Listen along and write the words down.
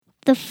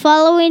The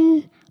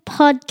following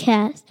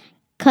podcast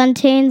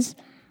contains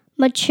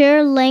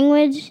mature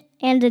language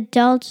and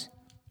adult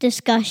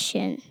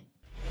discussion.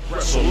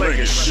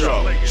 Wrestlingus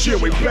Show.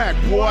 Yeah, we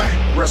back, boy.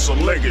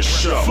 Wrestlingus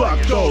Show. Fuck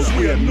those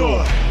we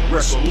ignore.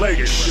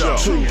 Wrestlingus Show.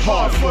 Too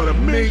hard for the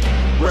meat.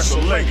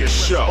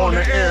 Wrestlingus Show. On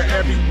the air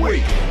every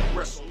week.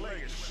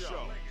 Wrestlingus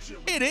Show.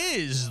 It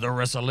is the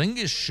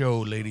Wrestlingus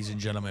Show, ladies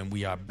and gentlemen.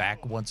 We are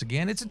back once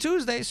again. It's a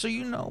Tuesday, so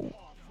you know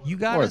you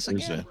got us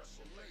again.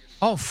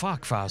 Oh,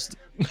 fuck, Faust.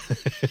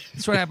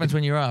 That's what happens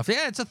when you're off.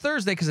 Yeah, it's a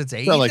Thursday because it's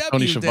AEW Not like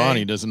Tony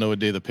Schiavone day. doesn't know what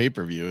day the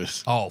pay-per-view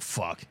is. Oh,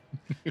 fuck.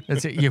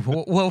 That's it. Yeah,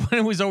 well, when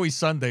it was always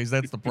Sundays,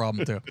 that's the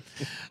problem, too.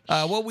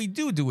 Well, we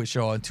do a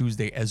show on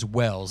Tuesday as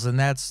well, and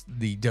that's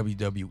the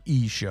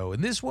WWE show.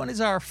 And this one is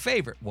our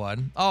favorite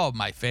one. Oh,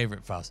 my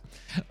favorite, Faust.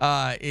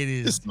 It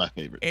is. This is my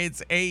favorite.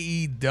 It's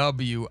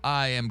AEW.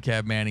 I am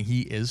Cab Manning.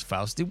 He is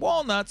Fausty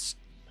Walnuts.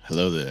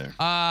 Hello there.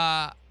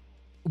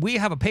 We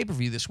have a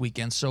pay-per-view this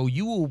weekend, so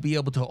you will be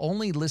able to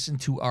only listen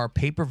to our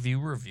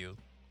pay-per-view review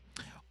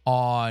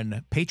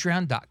on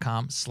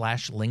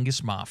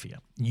patreon.com/Lingus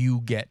Mafia. You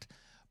get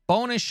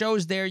bonus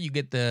shows there. You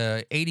get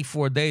the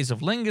 84 Days of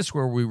Lingus,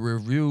 where we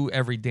review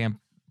every damn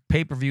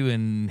pay-per-view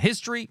in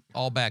history,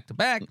 all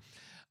back-to-back.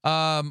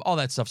 All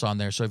that stuff's on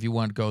there, so if you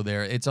want to go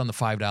there, it's on the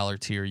 $5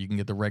 tier. You can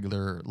get the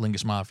regular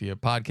Lingus Mafia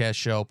podcast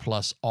show,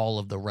 plus all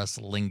of the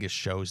Wrestlingus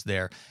shows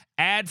there.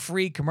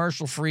 Ad-free,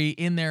 commercial-free,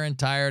 in their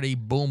entirety.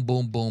 Boom,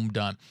 boom, boom,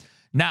 done.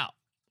 Now,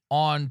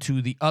 on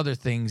to the other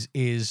things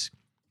is,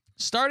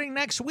 starting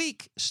next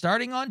week,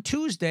 starting on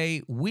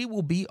Tuesday, we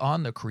will be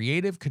on the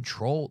Creative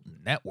Control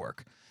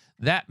Network.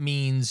 That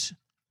means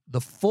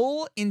the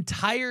full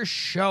entire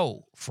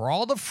show for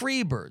all the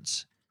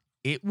Freebirds,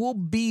 it will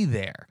be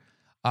there.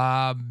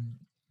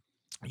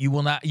 You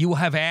will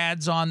have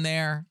ads on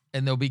there,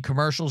 and there'll be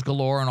commercials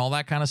galore and all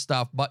that kind of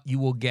stuff, but you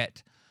will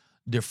get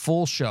the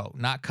full show,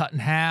 not cut in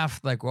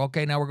half. Like,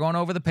 okay, now we're going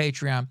over the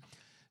Patreon.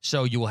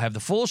 So you will have the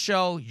full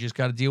show. You just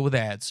got to deal with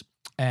ads.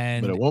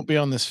 But it won't be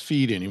on this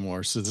feed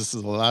anymore. So this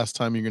is the last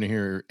time you're going to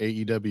hear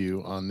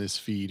AEW on this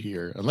feed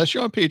here, unless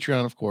you're on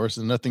Patreon, of course,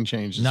 and nothing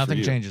changes.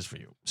 Nothing changes for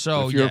you.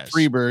 So if you're a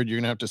Freebird, you're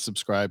going to have to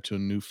subscribe to a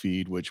new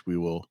feed, which we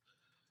will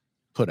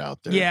put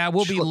out there. Yeah,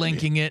 we'll be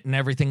linking it and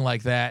everything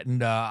like that.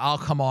 And I'll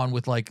come on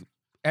with, like,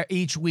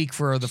 each week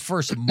for the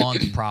first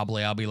month,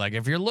 probably. I'll be like,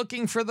 if you're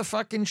looking for the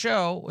fucking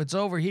show, it's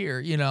over here.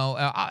 You know,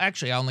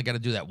 actually, I only got to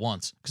do that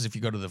once, because if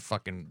you go to the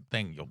fucking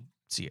thing, you'll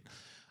see it.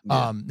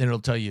 Yeah. Then it'll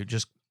tell you,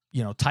 just,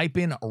 type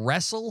in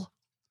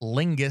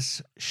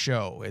Wrestlingus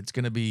Show. It's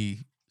going to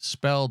be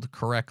spelled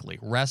correctly.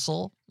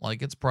 Wrestle,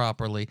 like it's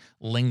properly,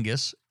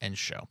 Lingus, and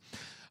show.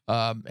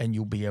 And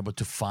you'll be able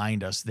to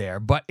find us there.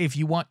 But if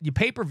you want your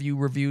pay-per-view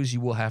reviews, you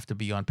will have to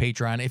be on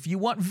Patreon. If you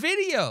want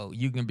video,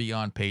 you can be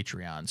on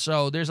Patreon.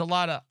 So there's a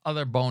lot of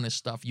other bonus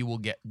stuff you will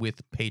get with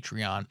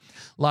Patreon. A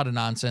lot of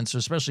nonsense,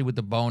 especially with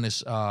the bonus,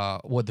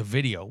 the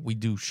video. We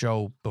do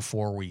show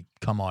before we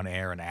come on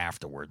air and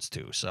afterwards,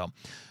 too. So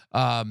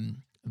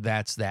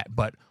that's that.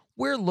 But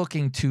we're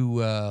looking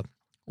to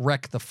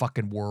wreck the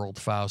fucking world,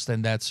 Faust.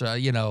 And that's,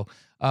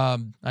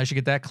 I should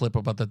get that clip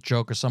about the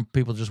Joker. Some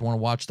people just want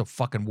to watch the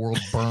fucking world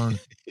burn.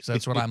 So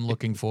that's what I'm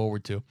looking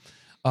forward to.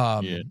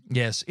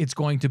 Yes, it's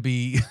going to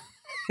be,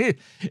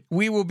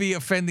 we will be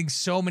offending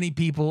so many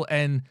people.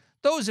 And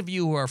those of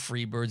you who are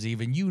Freebirds,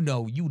 even, you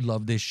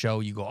love this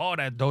show. You go,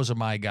 those are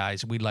my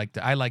guys.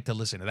 I like to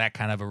listen to that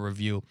kind of a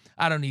review.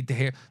 I don't need to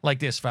hear like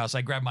this, Faust.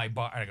 I grab my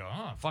bar. I go,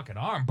 fucking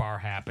arm bar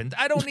happened.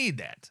 I don't need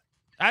that.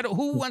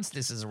 Who wants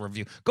this as a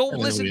review? Go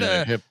listen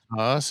to hip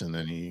toss, and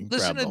then he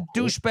listen to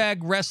Douchebag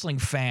Wrestling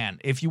Fan.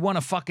 If you want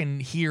to fucking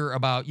hear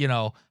about,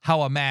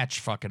 how a match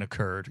fucking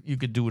occurred, you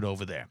could do it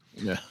over there.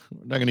 Yeah,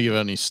 we're not gonna give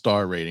any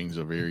star ratings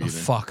over here either.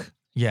 Fuck.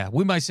 Yeah,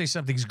 we might say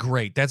something's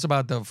great. That's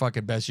about the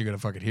fucking best you're gonna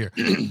fucking hear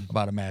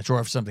about a match.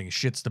 Or if something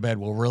shits the bed,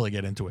 we'll really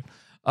get into it.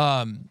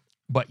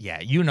 But yeah,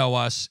 you know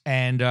us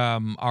and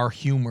our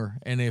humor.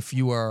 And if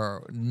you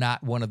are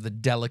not one of the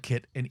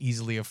delicate and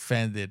easily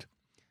offended,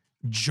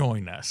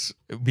 join us,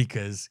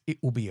 because it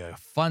will be a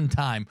fun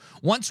time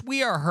once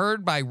we are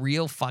heard by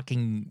real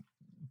fucking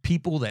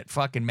people that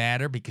fucking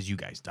matter, because you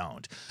guys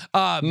don't.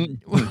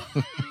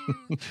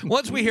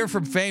 Once we hear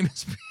from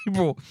famous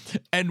people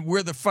and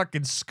we're the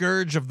fucking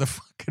scourge of the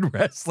fucking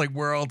wrestling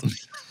world,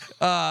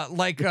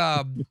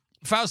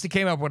 Fausti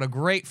came up with a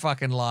great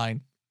fucking line,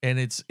 and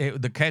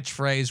the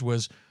catchphrase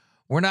was,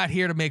 "We're not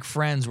here to make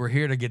friends, we're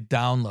here to get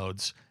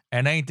downloads."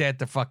 And ain't that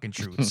the fucking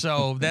truth?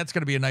 So that's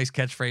going to be a nice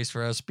catchphrase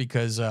for us,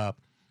 because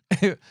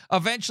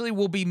eventually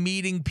we'll be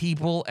meeting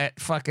people at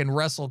fucking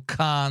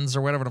WrestleCons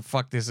or whatever the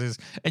fuck this is.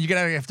 And you're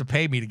going to have to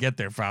pay me to get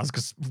there, Faust,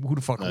 because who the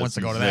fuck wants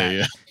to go to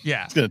that?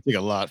 Yeah. It's going to take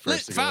a lot for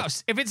us to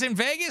Faust, if it's in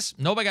Vegas,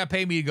 nobody got to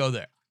pay me to go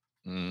there.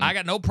 I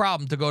got no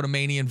problem to go to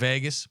Mania in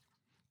Vegas,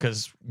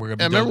 because we're going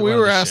to be remember we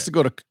were asked to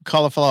go to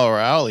Cauliflower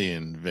Alley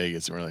in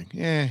Vegas, and we're like,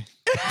 yeah.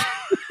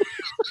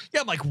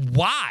 Yeah, I'm like,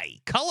 why?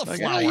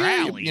 Cauliflower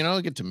Alley.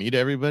 Get to meet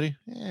everybody.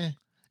 Yeah.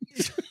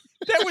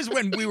 That was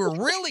when we were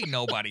really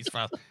nobody's.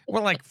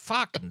 We're like,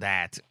 fuck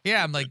that.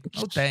 Yeah, I'm like,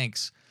 no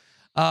thanks.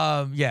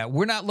 Yeah,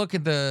 we're not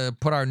looking to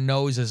put our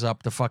noses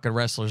up the fucking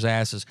wrestlers'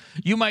 asses.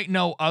 You might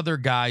know other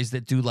guys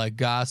that do like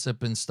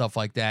gossip and stuff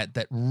like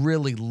that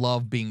really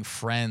love being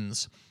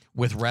friends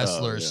with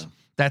wrestlers. yeah.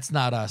 That's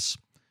not us.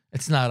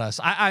 It's not us.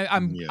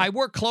 I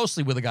work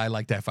closely with a guy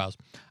like that, Faust.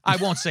 I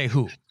won't say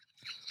who.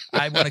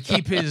 I want to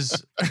keep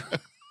his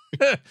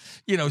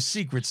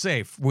secret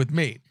safe with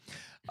me.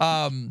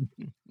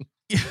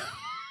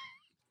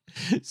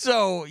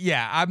 So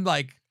yeah,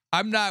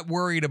 I'm not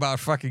worried about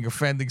fucking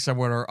offending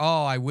someone or,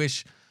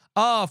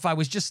 if I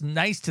was just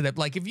nice to them.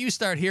 Like, if you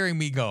start hearing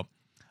me go,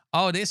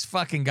 oh, this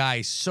fucking guy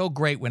is so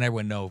great when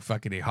everyone knows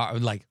fucking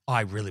like, oh,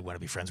 I really want to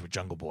be friends with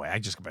Jungle Boy. I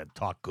just going to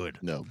talk good.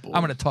 No, boy.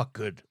 I'm going to talk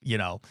good,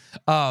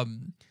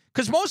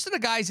 because most of the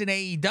guys in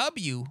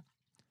AEW,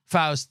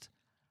 Faust,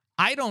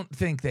 I don't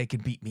think they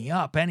can beat me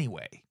up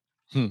anyway.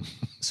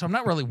 So I'm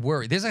not really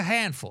worried. There's a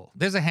handful.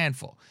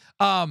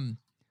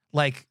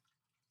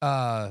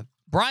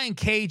 Brian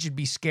Cage would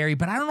be scary,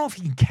 but I don't know if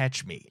he can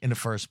catch me in the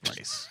first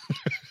place.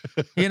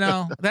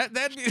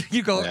 That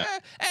you go,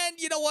 and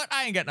you know what?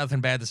 I ain't got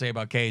nothing bad to say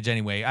about Cage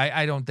anyway.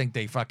 I don't think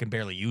they fucking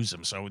barely use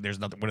him, so there's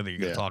nothing. What are they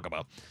going to talk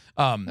about?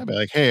 I'd be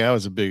like, hey, I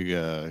was a big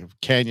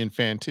Canyon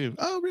fan too.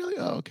 Oh, really?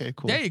 Oh, okay,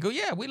 cool. There you go.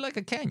 Yeah, we like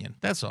a Canyon.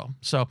 That's all.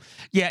 So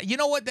yeah, you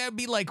know what? That'd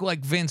be like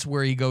Vince,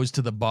 where he goes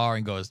to the bar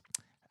and goes,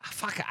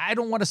 fuck, I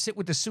don't want to sit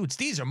with the suits.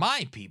 These are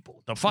my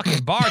people, the fucking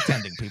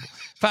bartending people.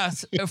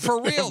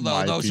 For real,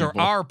 though, those are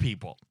our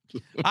people.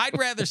 I'd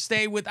rather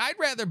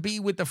be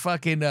with the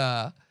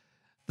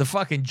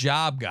fucking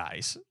job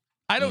guys.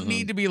 I don't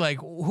need to be like,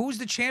 who's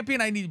the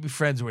champion? I need to be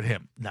friends with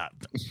him. No,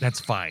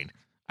 that's fine.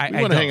 I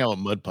want to hang out with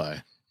Mud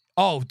Pie.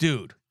 Oh,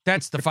 dude,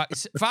 that's the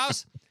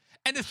Faust.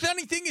 And the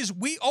funny thing is,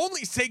 we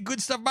only say good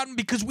stuff about him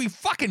because we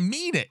fucking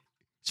mean it.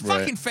 It's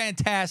fucking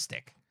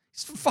fantastic.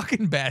 He's the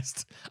fucking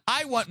best.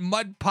 I want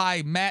Mud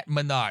Pie Matt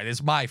Menard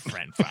as my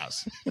friend,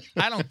 Faust.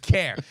 I don't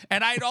care.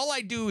 And all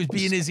I do is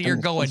be in his ear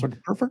going,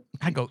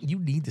 I go, you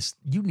need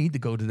to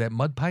go to that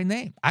Mud Pie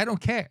name. I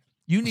don't care.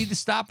 You need to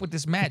stop with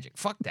this magic.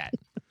 Fuck that.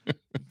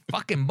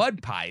 Fucking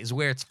Mud Pie is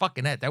where it's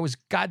fucking at. That was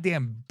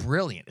goddamn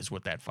brilliant is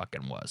what that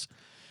fucking was.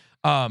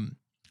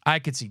 I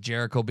could see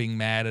Jericho being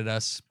mad at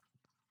us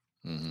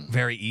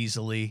very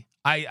easily.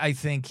 I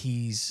think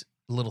he's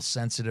a little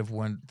sensitive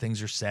when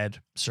things are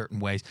said certain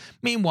ways.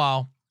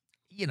 Meanwhile,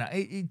 you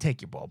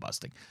take your ball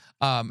busting.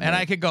 And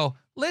I could go,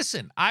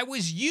 listen, I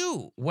was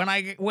you when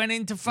I went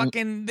into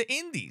fucking the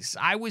indies.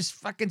 I was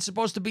fucking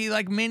supposed to be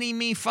like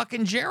mini-me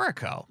fucking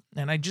Jericho.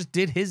 And I just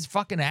did his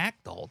fucking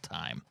act the whole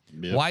time.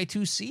 Yep.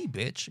 Y2C,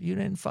 bitch. You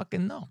didn't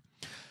fucking know.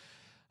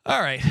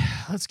 All right,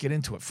 let's get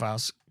into it,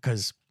 Faust,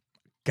 because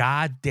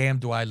goddamn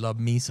do I love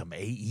me some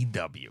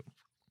AEW.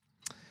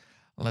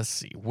 Let's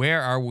see.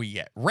 Where are we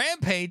at?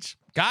 Rampage.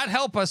 God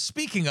help us.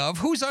 Speaking of,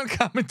 who's on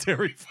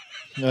commentary?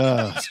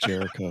 It's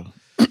Jericho.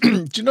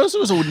 Did you notice it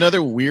was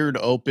another weird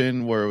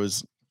open where it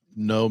was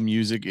no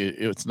music?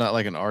 It's not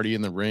like an Artie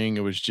in the ring.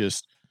 It was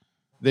just,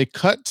 they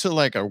cut to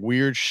like a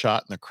weird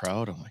shot in the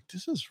crowd. I'm like,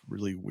 this is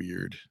really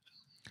weird.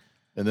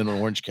 And then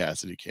Orange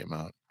Cassidy came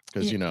out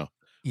because,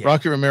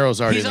 Rocky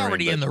Romero's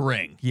already in the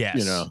ring.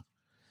 Yes.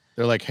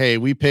 They're like, hey,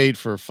 we paid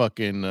for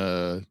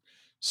fucking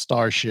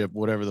Starship,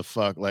 whatever the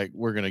fuck. Like,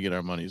 we're going to get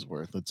our money's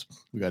worth.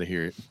 We got to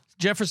hear it.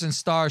 Jefferson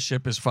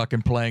Starship is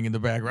fucking playing in the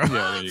background.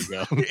 Yeah, there you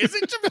go.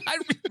 Isn't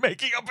I'm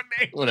making up a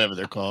name? Whatever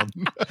they're called.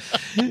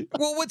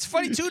 Well, what's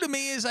funny too to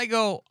me is I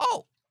go,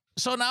 oh,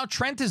 so now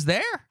Trent is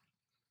there?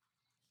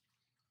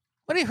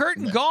 When he hurt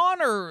and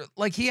gone, or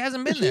like he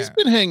hasn't been there? He's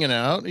been hanging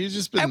out. He's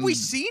just been. Have we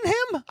seen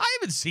him? I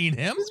haven't seen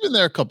him. He's been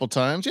there a couple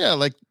times. Yeah,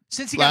 like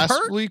since he got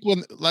hurt.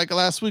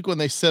 Last week when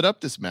they set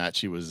up this match,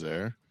 he was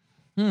there.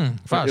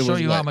 I'll show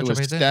you how much it was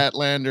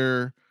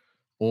Statlander,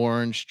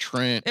 Orange,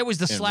 Trent. It was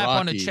the slap Rocky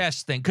on the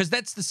chest thing, because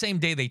that's the same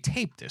day they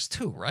taped this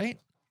too, right?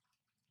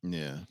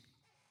 Yeah.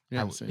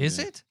 Is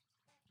it?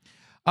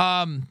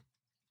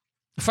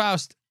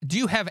 Faust, do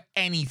you have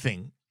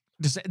anything?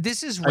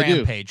 This is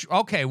Rampage.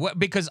 Okay,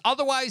 because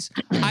otherwise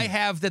I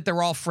have that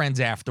they're all friends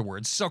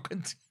afterwards. So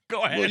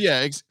go ahead. Well,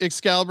 yeah,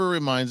 Excalibur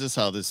reminds us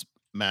how this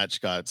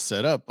match got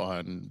set up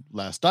on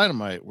Last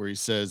Dynamite, where he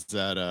says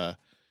that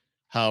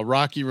how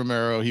Rocky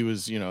Romero, he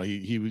was,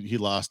 he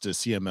lost his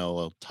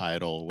CMLL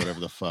title, whatever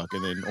the fuck,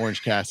 and then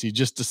Orange Cassidy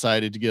just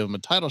decided to give him a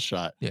title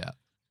shot. Yeah.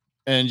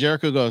 And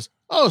Jericho goes,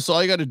 oh, so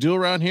all you got to do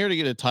around here to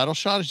get a title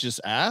shot is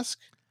just ask?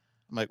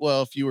 I'm like,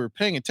 well, if you were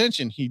paying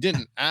attention, he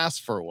didn't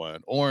ask for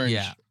one. Orange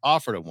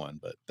offered him one,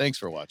 but thanks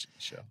for watching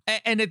the show.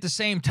 And at the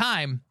same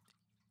time,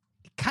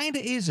 it kind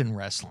of is in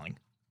wrestling.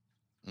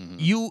 Mm-hmm.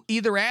 You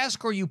either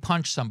ask or you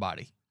punch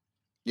somebody.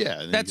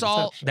 Yeah. That's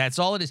all. That's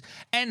all it is.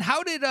 And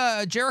how did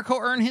Jericho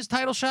earn his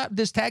title shot,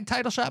 this tag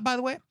title shot, by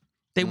the way?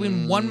 They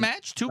win one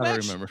match, two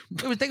matches? I don't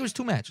remember. I think it was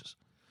two matches.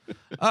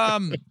 All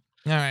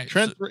right.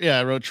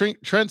 I wrote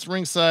Trent's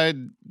ringside.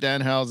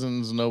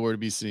 Danhausen's nowhere to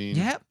be seen.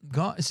 Yep.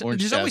 Gone.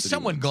 There's always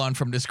someone gone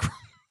from this group.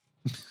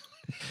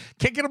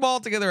 Kicking them all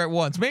together at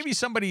once. Maybe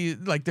somebody,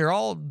 like, they're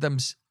all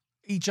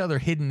each other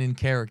hidden in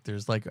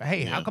characters. Like,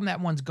 hey, how come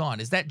that one's gone?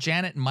 Is that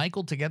Janet and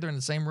Michael together in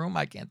the same room?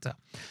 I can't tell.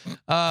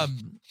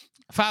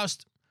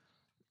 Faust,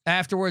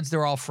 afterwards,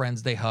 they're all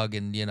friends. They hug,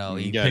 and,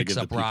 he picks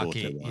up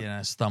Rocky.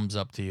 His thumbs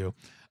up to you.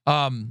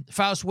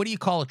 Faust, what do you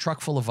call a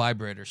truck full of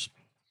vibrators?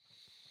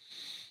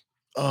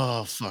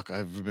 Oh, fuck. I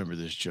remember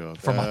this joke.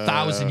 From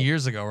 1,000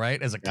 years ago,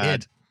 right? As a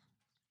kid.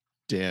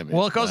 Damn it.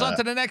 Well, it goes on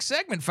to the next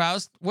segment,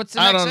 Faust. What's the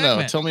next segment? I don't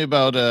know. Tell me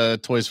about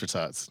Toys for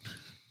Tots.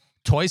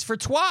 Toys for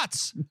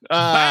Twats.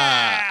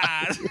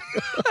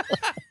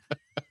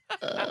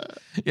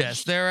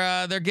 Yes,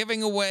 they're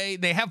giving away.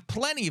 They have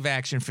plenty of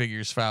action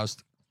figures,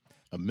 Faust.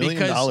 $1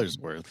 million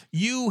worth.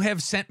 You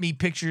have sent me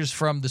pictures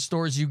from the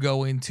stores you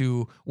go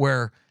into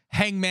where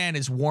Hangman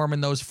is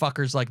warming those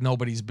fuckers like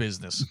nobody's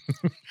business.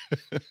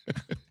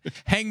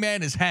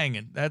 Hangman is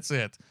hanging. That's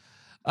it.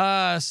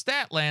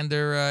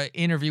 Statlander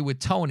interview with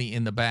Tony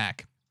in the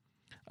back.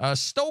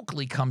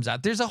 Stokely comes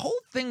out. There's a whole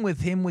thing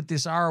with him with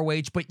this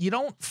ROH, but you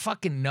don't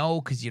fucking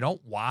know because you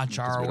don't watch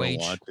ROH. We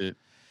don't watch it.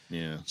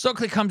 Yeah.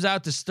 Stokely comes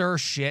out to stir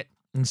shit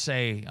and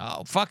say,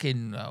 "Oh,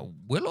 fucking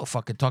Willow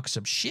fucking talk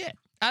some shit."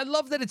 I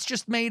love that it's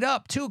just made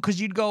up too, because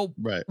you'd go,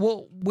 right.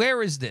 Well,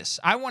 where is this?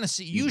 I want to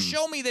see. You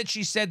show me that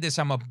she said this.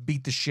 I'm gonna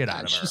beat the shit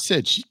out of her. She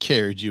said she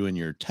carried you in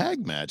your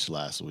tag match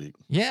last week.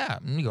 Yeah,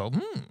 and you go,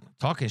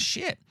 talking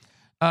shit.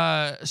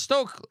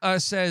 Stoke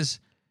says,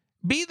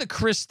 "Be the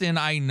Kristen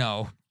I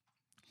know,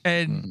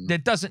 and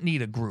that doesn't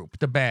need a group."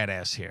 The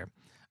badass here.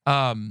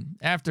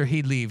 After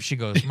he leaves, she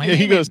goes,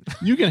 he goes,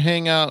 "You can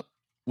hang out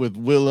with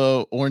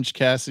Willow, Orange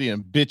Cassidy,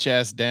 and bitch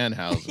ass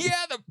Danhausen."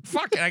 Yeah, the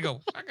fucking. I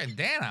go, fucking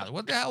Danhausen.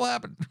 What the hell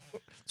happened?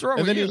 What's wrong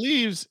and with then you?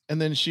 he leaves, and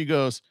then she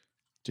goes,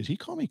 "Did he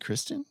call me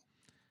Kristen?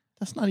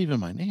 That's not even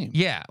my name."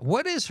 Yeah,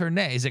 what is her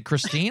name? Is it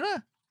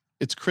Christina?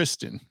 It's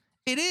Kristen.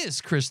 It is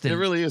Kristen. It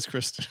really is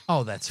Kristen.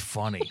 Oh, that's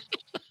funny.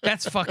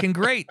 That's fucking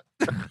great.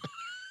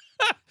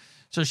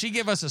 So she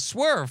gave us a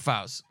swerve,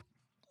 Faust.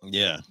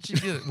 Yeah. She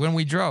did it when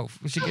we drove.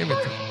 We should give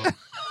it to her.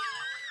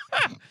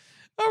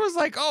 I was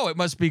like, oh, it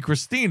must be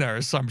Christina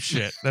or some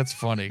shit. That's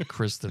funny,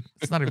 Kristen.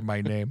 It's not even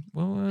my name.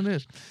 Well, it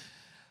is.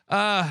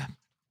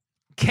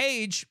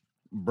 Cage.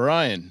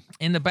 Brian.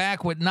 In the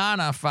back with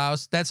Nana,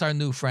 Faust. That's our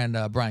new friend,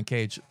 Brian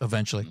Cage,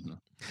 eventually.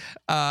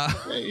 Yeah,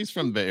 he's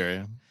from the Bay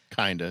Area.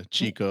 Kinda.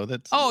 Chico.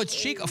 It's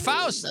Chico.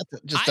 Faust.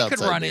 I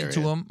could run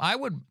into him. I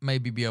would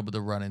maybe be able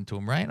to run into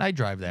him, right? I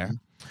drive there.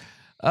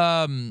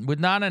 With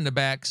Nana in the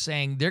back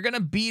saying they're going to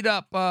beat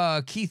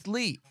up Keith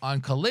Lee on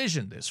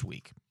Collision this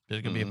week.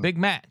 There's going to be a big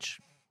match.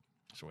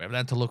 So we have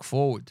that to look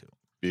forward to.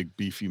 Big,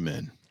 beefy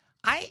men.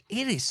 It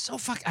is so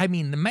fucking... I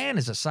mean, the man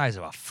is the size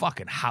of a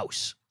fucking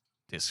house.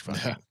 This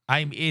fucking...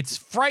 it's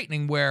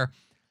frightening where...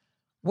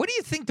 What do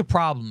you think the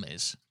problem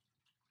is?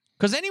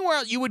 Because anywhere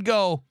else you would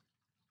go,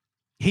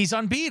 he's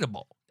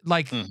unbeatable.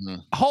 Like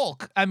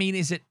Hulk, I mean,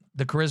 is it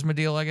the charisma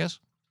deal, I guess?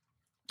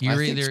 You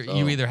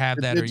either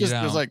have that or you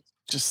don't. There's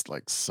just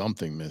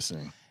something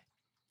missing.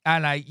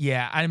 And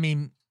I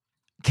mean,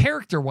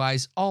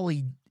 character-wise,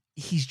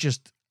 he's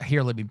just,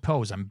 here, let me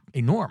pose. I'm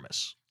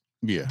enormous.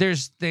 Yeah.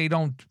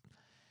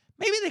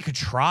 Maybe they could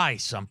try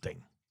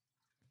something.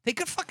 They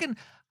could fucking,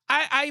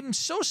 I'm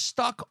so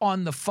stuck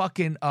on the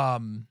fucking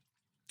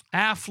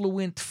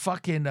affluent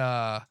fucking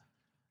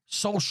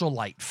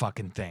socialite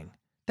fucking thing.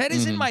 That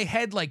is in my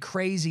head like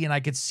crazy, and I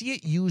could see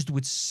it used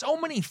with so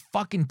many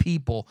fucking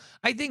people.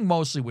 I think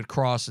mostly with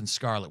Cross and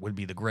Scarlett would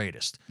be the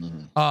greatest.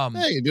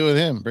 Yeah, you do it with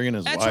him, bringing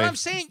his wife. That's what I'm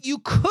saying. You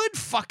could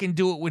fucking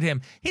do it with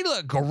him. He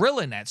looked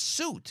gorilla in that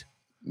suit.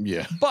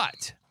 Yeah.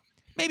 But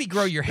maybe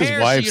grow your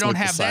hair so you don't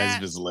have the size that.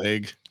 Of his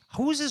leg.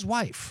 Who's his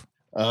wife?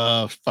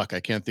 Fuck, I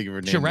can't think of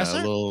her name. She a wrestler?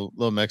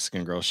 Little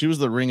Mexican girl. She was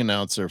the ring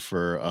announcer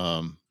for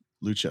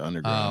Lucha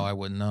Underground. Oh, I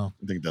wouldn't know.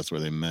 I think that's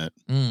where they met.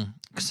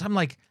 Because I'm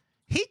like,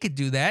 he could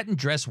do that and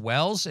dress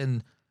wells,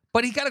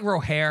 but he got to grow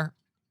hair.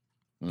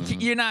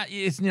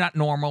 It's not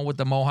normal with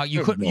the mohawk.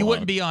 You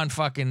wouldn't be on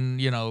fucking,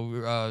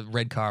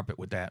 red carpet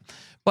with that.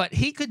 But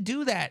he could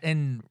do that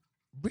and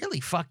really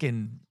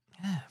fucking,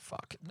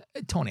 fuck.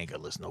 Tony ain't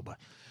gonna listen to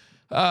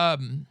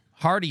nobody.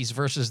 Hardy's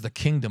versus the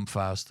Kingdom,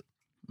 Faust.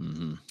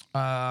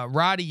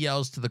 Roddy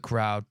yells to the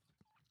crowd,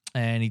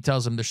 and he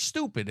tells them they're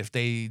stupid if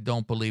they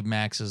don't believe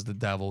Max is the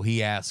devil.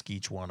 He asks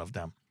each one of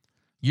them,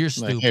 "You're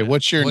stupid. Like, hey,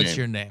 what's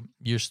your name?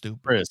 You're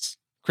stupid.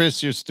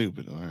 Chris, you're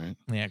stupid. All right.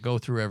 Yeah, go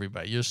through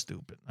everybody. You're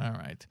stupid. All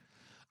right.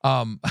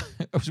 I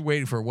was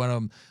waiting for one of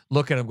them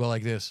look at him, go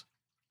like this,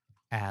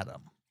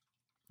 Adam.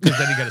 Because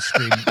then you got to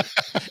scream.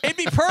 It'd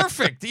be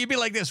perfect. You'd be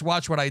like this.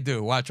 Watch what I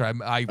do. Watch.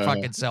 I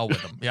fucking sell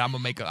with him. Yeah, I'm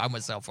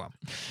gonna sell for him.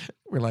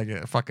 We're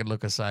like fucking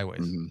looking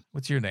sideways.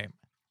 What's your name?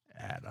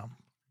 Adam.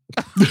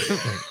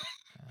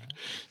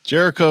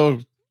 Jericho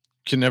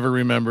can never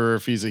remember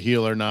if he's a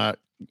heel or not.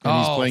 And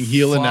he's playing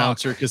heel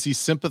announcer because he's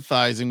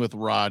sympathizing with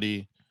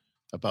Roddy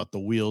about the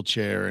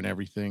wheelchair and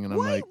everything. And I'm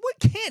like, what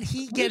can't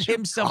he get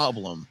himself?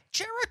 Problem?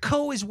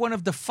 Jericho is one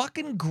of the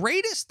fucking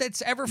greatest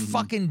that's ever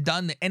fucking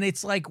done. And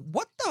it's like,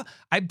 what the?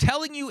 I'm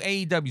telling you,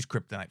 AEW's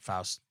kryptonite,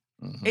 Faust.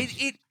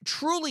 It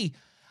truly,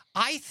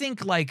 I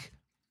think like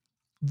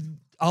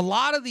a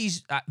lot of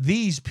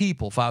these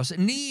people, Faust,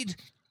 need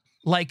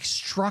like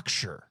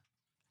structure.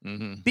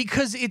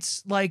 because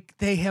it's like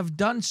they have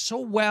done so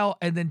well,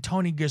 and then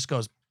Tony just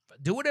goes,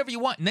 do whatever you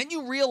want. And then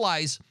you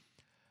realize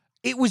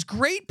it was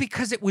great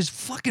because it was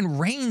fucking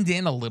reined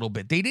in a little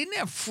bit. They didn't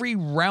have free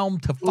realm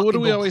to fucking What do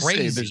we go always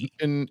crazy. say?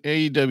 In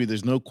AEW,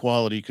 there's no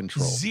quality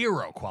control.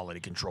 Zero quality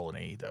control in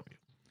AEW.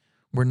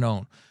 We're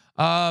known.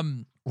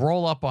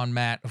 Roll up on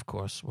Matt, of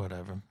course,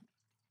 whatever.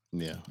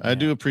 Yeah, I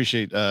do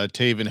appreciate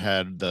Taven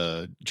had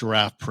the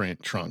giraffe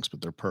print trunks,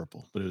 but they're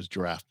purple, but it was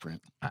giraffe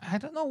print. I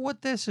don't know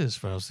what this is,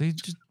 Faust. He's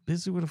just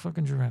busy with a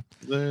fucking giraffe.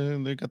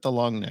 They got the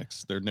long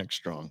necks. They're neck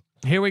strong.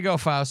 Here we go,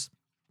 Faust.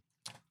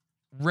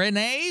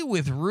 Renee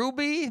with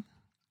Ruby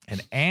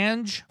and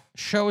Ange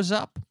shows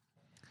up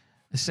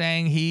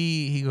saying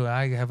he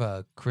I have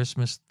a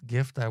Christmas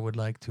gift I would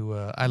like to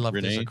I love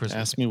this Renee a Christmas.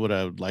 asked me what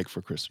I would like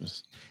for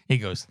Christmas. He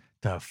goes,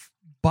 the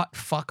butt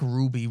fuck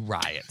Ruby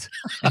riot.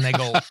 And they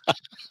go,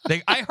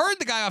 I heard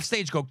the guy off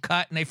stage go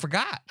cut and they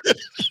forgot.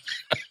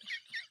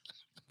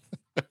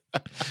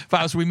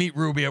 Faust, we meet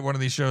Ruby at one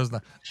of these shows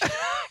now.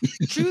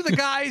 Two the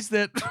guys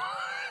that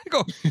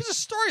go, there's a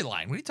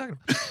storyline. What are you talking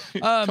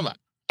about? Come on.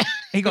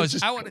 He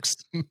goes,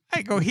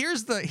 I go,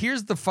 here's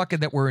the fucking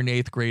that we're in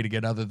 8th grade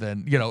again, other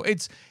than,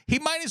 he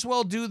might as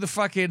well do the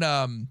fucking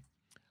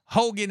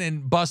Hogan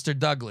and Buster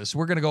Douglas.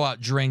 We're gonna go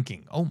out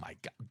drinking. Oh my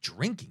God,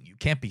 drinking? You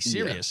can't be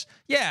serious.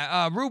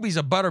 Yeah, Ruby's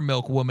a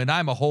buttermilk woman.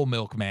 I'm a whole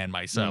milk man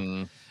myself.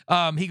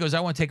 He goes, I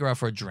want to take her out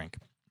for a drink.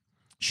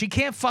 She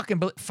can't fucking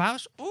believe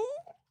Faust. Ooh,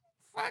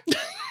 fuck.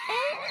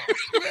 Oh,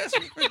 you asked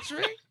me for a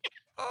drink.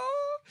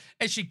 Oh,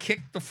 and she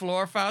kicked the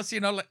floor, Faust.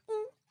 Like,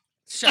 ooh,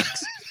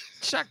 shucks.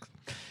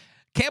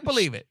 Can't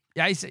believe it.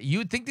 I said,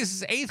 you think this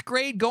is 8th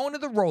grade going to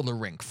the roller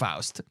rink,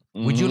 Faust?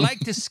 Would you like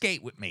to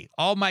skate with me?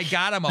 Oh my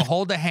God, I'm a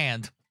hold a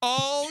hand.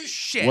 Oh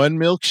shit. 1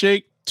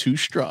 milkshake, 2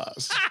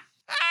 straws.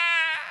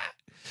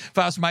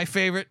 Faust, my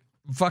favorite.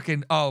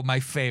 My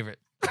favorite.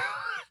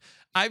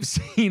 I've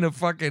seen a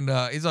fucking,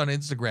 he's on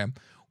Instagram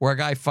where a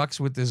guy fucks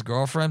with his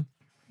girlfriend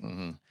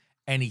and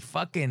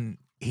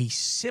he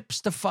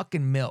sips the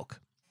fucking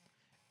milk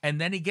and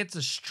then he gets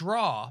a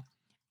straw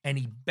and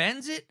he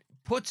bends it,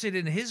 puts it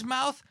in his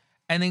mouth,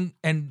 and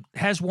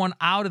has one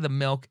out of the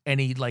milk, and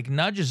he like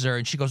nudges her,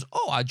 and she goes,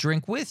 "Oh, I'll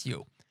drink with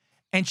you,"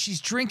 and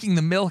she's drinking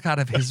the milk out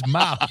of his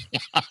mouth.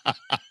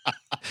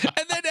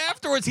 And then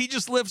afterwards, he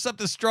just lifts up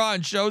the straw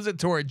and shows it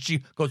to her, and she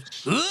goes,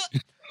 It's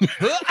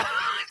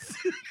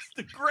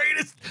the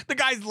greatest. The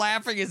guy's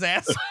laughing his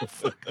ass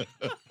off.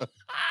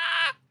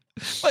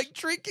 Like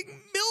drinking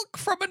milk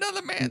from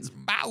another man's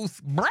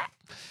mouth.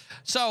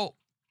 So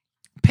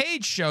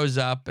Paige shows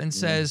up and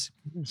says,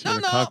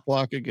 no, cock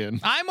block again.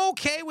 I'm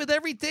okay with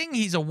everything.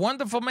 He's a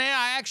wonderful man.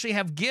 I actually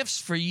have gifts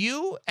for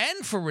you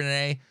and for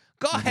Renee.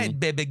 Go ahead,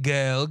 baby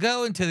girl.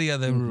 Go into the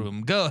other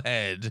room. Go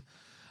ahead.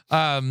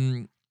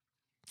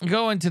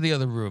 Go into the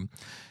other room.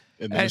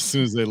 And then as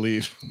soon as they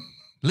leave.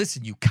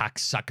 Listen, you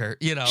cocksucker.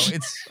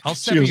 I'll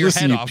She sever goes, your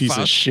listen, head you off. piece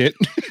of shit.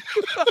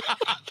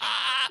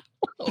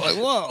 Like,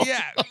 whoa.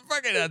 Yeah.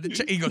 Fucking,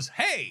 he goes,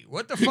 hey,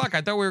 what the fuck?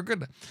 I thought we were good.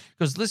 He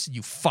goes, listen,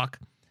 you fuck.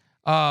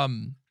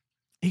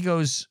 He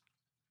goes,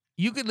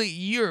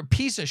 you're a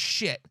piece of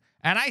shit,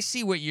 and I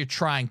see what you're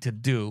trying to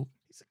do.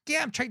 He's like,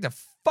 yeah, I'm trying to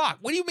fuck.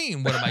 What do you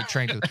mean? What am I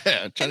trying to do?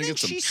 Yeah, and then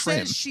she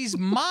says she's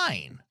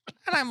mine.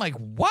 And I'm like,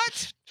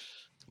 what?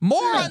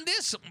 More on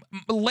this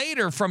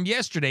later from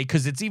yesterday,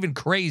 because it's even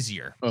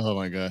crazier. Oh,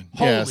 my God.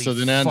 Holy so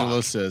then Angelo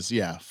fuck. says,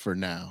 yeah, for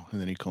now. And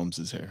then he combs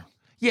his hair.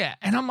 Yeah,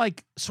 and I'm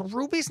like, so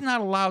Ruby's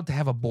not allowed to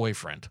have a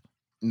boyfriend.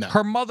 No.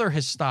 Her mother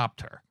has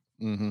stopped her.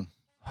 Mm-hmm.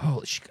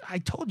 Oh, I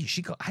told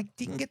you, I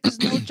didn't get this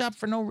nose job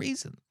for no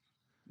reason.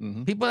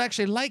 Mm-hmm. People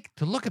actually like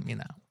to look at me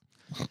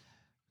now.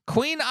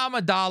 Queen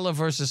Amidala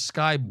versus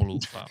Sky Blue.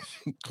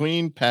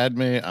 Queen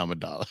Padme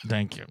Amidala.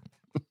 Thank you.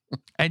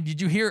 And did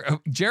you hear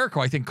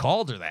Jericho? I think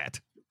called her that.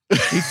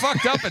 He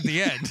fucked up at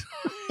the end.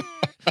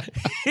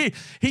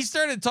 he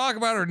started talking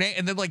about her name,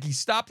 and then like he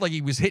stopped, like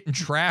he was hitting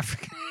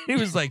traffic. He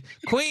was like,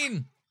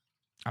 "Queen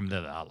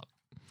Amidala."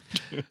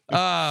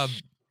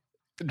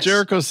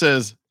 Jericho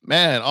says,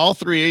 man, all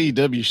 3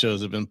 AEW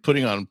shows have been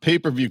putting on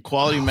pay-per-view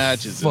quality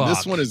matches, and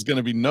this one is going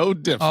to be no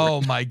different.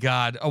 Oh, my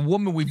God. A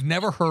woman we've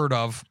never heard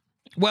of.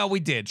 Well, we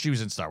did. She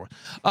was in Star Wars.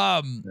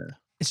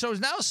 So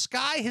now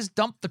Sky has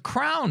dumped the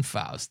crown,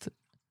 Faust.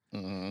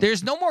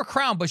 There's no more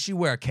crown, but she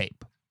wear a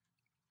cape.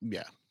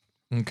 Yeah.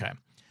 Okay.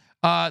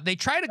 They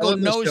try to go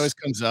nose. nose. She always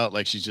comes out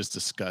like she's just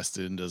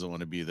disgusted and doesn't want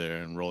to be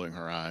there and rolling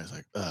her eyes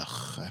like,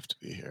 ugh, I have to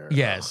be here.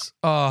 Yes.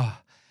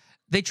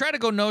 They try to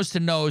go nose to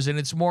nose, and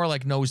it's more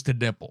like nose to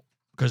nipple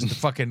because the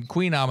fucking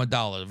Queen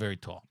Amidala is very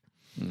tall.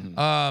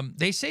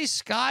 They say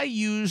Sky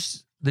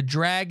used the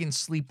Dragon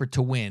Sleeper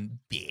to win.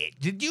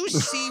 Did you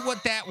see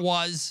what that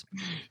was?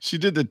 She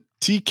did the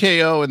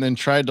TKO and then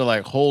tried to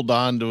like hold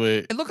on to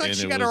it. It looked like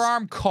she got her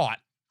arm caught.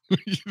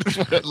 That's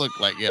what it looked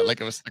like. Yeah, like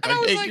it was like,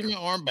 hey, give me my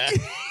arm back.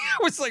 It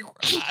was like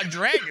a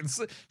dragon.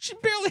 She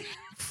barely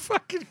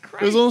fucking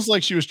cried. It was almost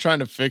like she was trying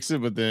to fix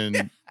it, but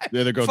then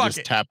the other girl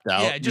just tapped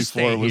out. Yeah, just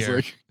before stay it was here.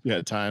 like,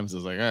 at times it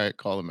was like, all right,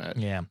 call the match.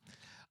 Yeah.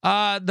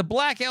 The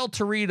Black El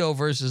Torito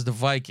versus the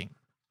Viking.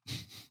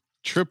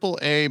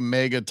 AAA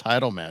mega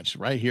title match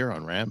right here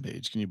on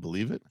Rampage. Can you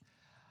believe it?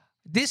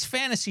 This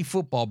fantasy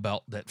football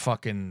belt that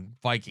fucking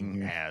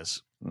Viking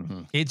has,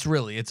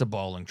 it's a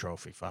bowling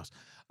trophy, Faust.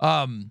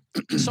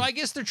 So I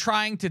guess they're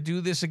trying to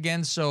do this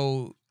again.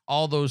 So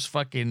all those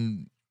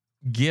fucking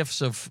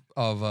gifs of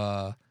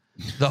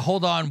the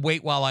hold on,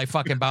 wait while I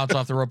fucking bounce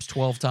off the ropes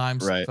 12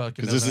 times. Right.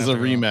 Because this is a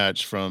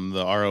rematch from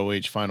the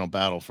ROH final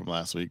battle from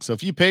last week. So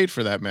if you paid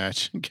for that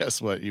match,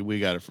 guess what? We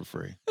got it for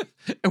free.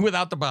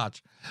 Without the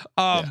botch.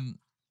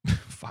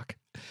 Fuck.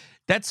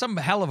 That's some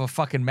hell of a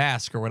fucking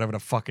mask or whatever the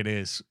fuck it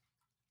is.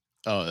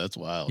 Oh, that's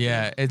wild.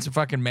 Yeah, it's a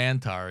fucking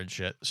Mantar and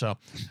shit. So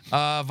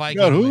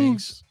Viking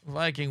wins.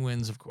 Viking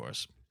wins, of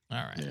course. All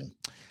right. Yeah.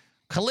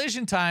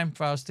 Collision time,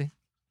 Fausty.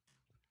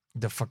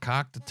 The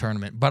Fakakta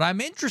tournament, but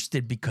I'm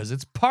interested because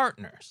it's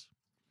partners.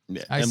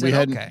 Yeah, and we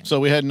had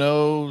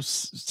no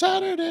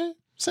Saturday.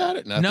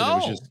 Nothing. No, it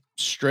was just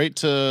straight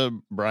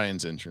to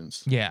Brian's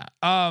entrance. Yeah,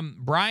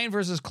 Brian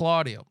versus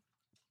Claudio.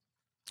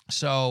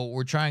 So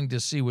we're trying to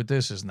see what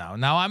this is now.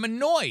 Now I'm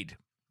annoyed.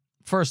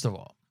 First of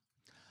all,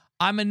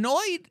 I'm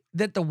annoyed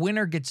that the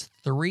winner gets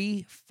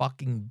 3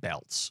 fucking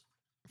belts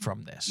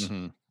from this.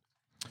 Mm-hmm.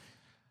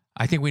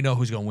 I think we know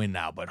who's going to win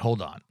now, but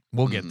hold on,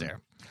 we'll get there.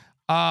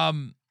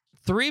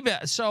 3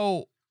 belts.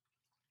 So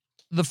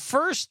the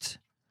first,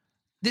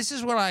 this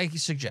is what I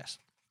suggest.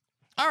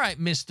 All right,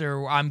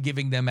 mister, I'm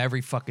giving them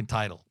every fucking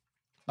title.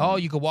 Oh,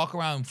 you could walk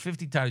around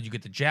 50 titles. You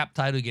get the Jap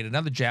title, you get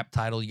another Jap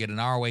title, you get an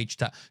ROH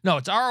title. No,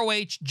 it's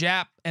ROH,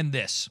 Jap, and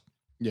this.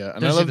 Yeah,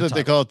 and I love that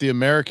they call it the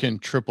American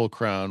Triple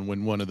Crown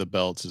when one of the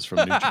belts is from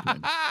New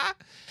Japan.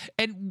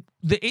 And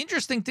the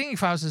interesting thing,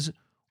 Faust, is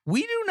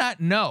we do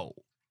not know.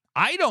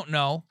 I don't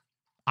know.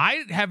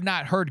 I have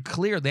not heard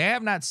clear. They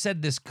have not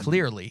said this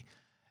clearly.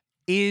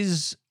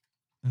 Is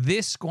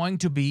this going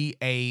to be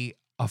a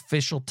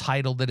official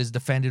title that is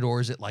defended, or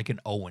is it like an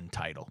Owen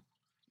title?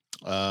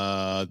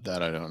 That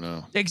I don't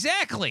know.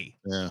 Exactly.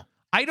 Yeah.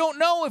 I don't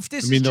know if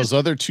this. I mean, those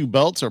other 2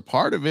 belts are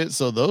part of it,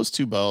 so those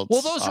 2 belts.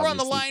 Well, those are on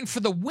the line for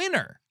the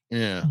winner.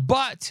 Yeah.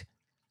 But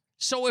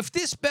so if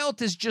this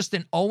belt is just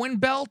an Owen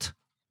belt,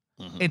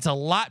 it's a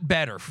lot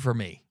better for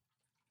me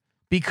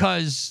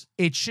because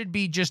it should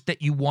be just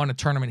that you won a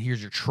tournament.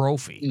 Here's your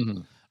trophy.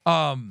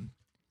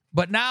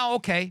 But now,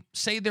 okay,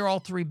 say they're all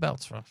 3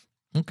 belts, Ruff.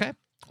 Okay,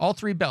 all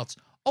 3 belts.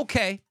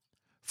 Okay,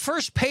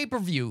 first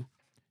pay-per-view,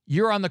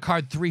 you're on the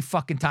card 3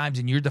 fucking times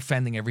and you're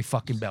defending every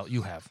fucking belt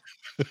you have.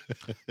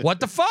 What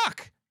the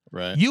fuck?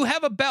 Right. You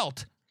have a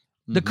belt.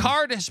 The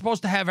card is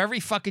supposed to have every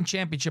fucking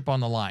championship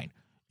on the line.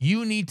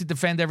 You need to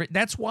defend every.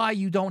 That's why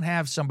you don't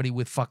have somebody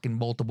with fucking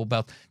multiple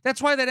belts.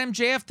 That's why that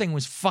MJF thing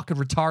was fucking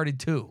retarded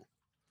too.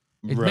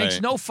 It makes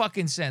no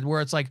fucking sense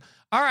where it's like,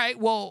 all right,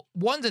 well,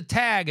 one's a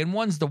tag and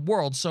one's the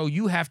world, so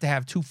you have to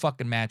have 2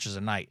 fucking matches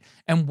a night.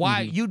 And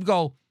why you'd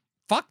go,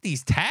 fuck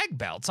these tag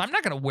belts. I'm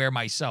not going to wear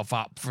myself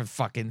out for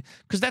fucking,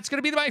 because that's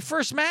going to be my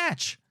first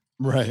match.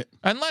 Right.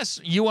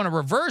 Unless you want to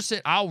reverse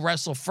it, I'll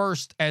wrestle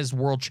first as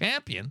world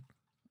champion.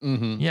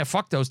 Yeah,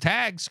 fuck those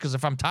tags, because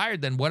if I'm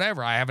tired, then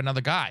whatever, I have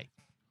another guy.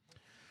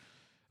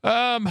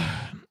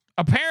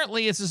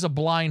 Apparently, this is a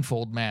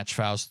blindfold match,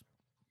 Faust.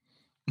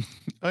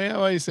 Oh, yeah,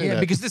 why you say that? Yeah,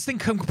 because this thing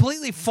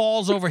completely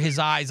falls over his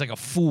eyes like a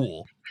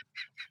fool.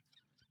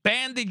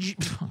 Bandage.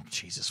 Oh,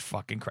 Jesus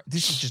fucking Christ.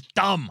 This is just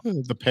dumb.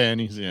 The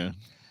panties, yeah.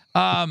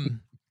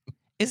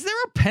 Is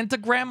there a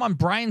pentagram on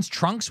Brian's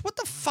trunks? What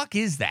the fuck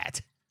is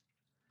that?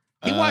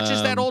 He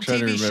watches that old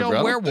TV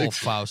show Werewolf,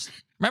 Faust.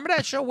 Remember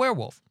that show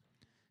Werewolf?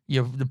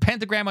 The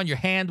pentagram on your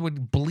hand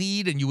would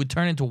bleed and you would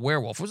turn into a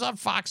werewolf. It was on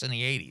Fox in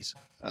the 80s.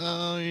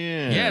 Oh,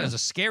 yeah. Yeah, it was a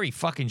scary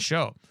fucking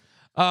show.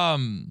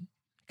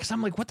 Because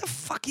I'm like, what the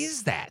fuck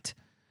is that?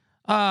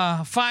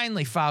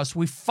 Finally, Faust,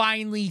 we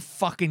finally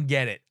fucking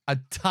get it. A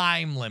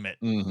time limit.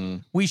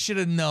 We should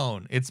have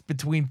known. It's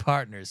between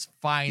partners.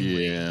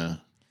 Finally. Yeah.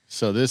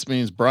 So this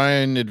means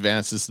Brian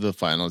advances to the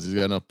finals. He's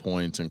got enough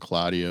points, and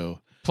Claudio's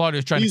trying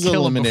to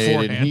kill him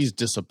beforehand. He's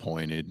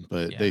disappointed,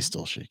 but they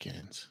still shake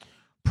hands.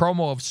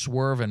 Promo of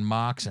Swerve and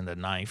Mox and the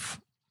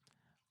knife.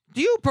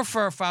 Do you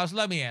prefer, Faust?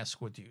 Let me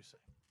ask, what do you say?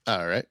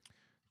 All right.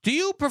 Do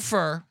you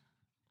prefer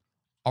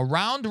a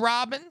round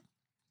robin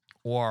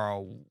or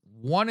a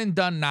one and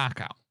done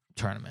knockout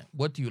tournament?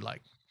 What do you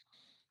like?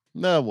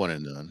 No, one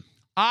and done.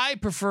 I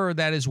prefer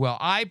that as well.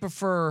 I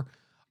prefer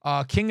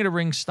King of the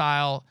Ring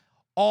style,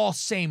 all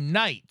same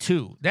night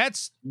too.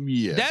 That's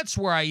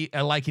where I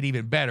like it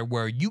even better,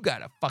 where you got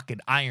to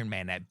fucking Iron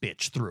Man that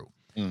bitch through.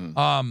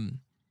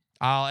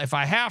 If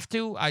I have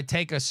to, I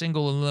take a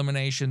single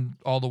elimination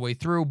all the way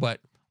through, but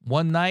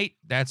one night,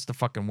 that's the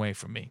fucking way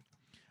for me.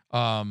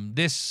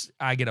 This,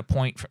 I get a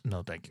point for.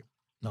 No, thank you.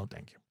 No,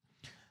 thank you.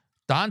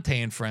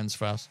 Dante and Friends,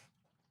 Faust.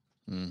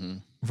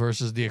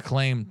 Versus the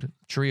Acclaimed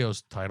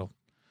Trios title.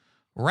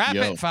 Wrap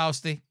it,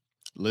 Fausty.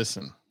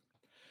 Listen.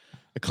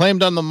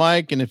 Acclaimed on the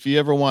mic, and if you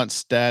ever want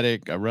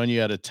static, I run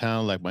you out of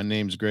town like my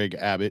name's Greg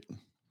Abbott,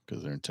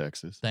 because they're in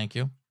Texas. Thank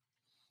you.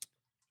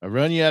 I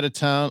run you out of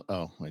town.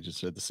 Oh, I just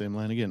said the same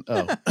line again.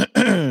 Oh,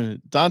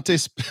 Dante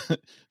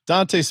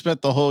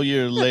spent the whole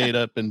year laid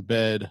up in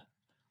bed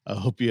I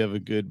hope you have a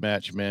good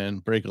match, man.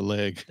 Break a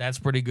leg. That's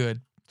pretty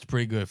good. It's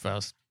pretty good,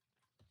 Faust.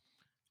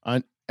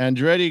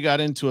 Andretti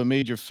got into a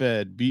major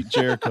fed, beat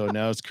Jericho.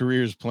 Now his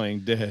career is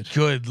playing dead.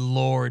 Good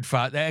Lord,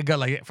 Faust. That guy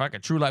like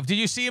fucking true life. Did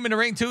you see him in the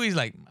ring too? He's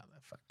like,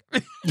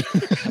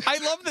 motherfucker. I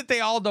love that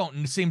they all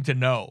don't seem to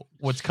know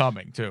what's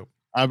coming too.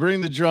 I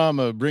bring the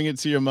drama. Bring it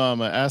to your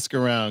mama. Ask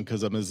around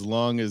because I'm as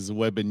long as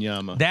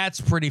Webinyama. That's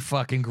pretty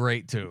fucking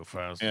great too,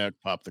 Faust. Yeah,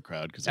 pop the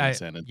crowd because I'm in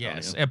San Antonio.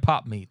 Yes, it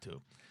popped me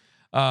too.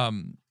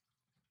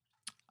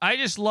 I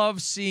just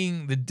love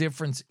seeing the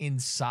difference in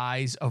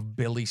size of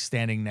Billy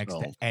standing next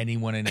to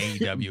anyone in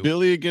AEW.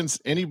 Billy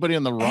against anybody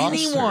on the roster.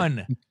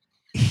 Anyone.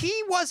 He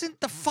wasn't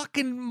the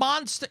fucking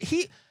monster.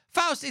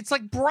 Faust, it's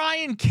like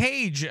Brian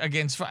Cage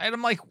against, and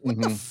I'm like, what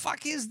the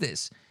fuck is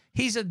this?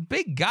 He's a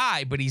big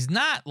guy, but he's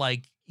not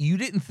like, you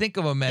didn't think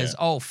of him as,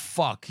 oh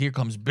fuck, here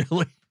comes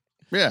Billy.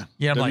 Yeah.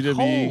 Yeah, I'm WWE like,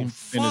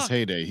 oh, in his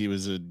heyday, he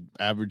was an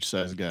average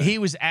size guy. He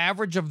was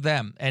average of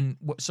them. And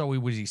so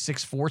was he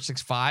 6'4",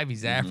 6'5"?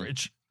 He's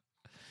average.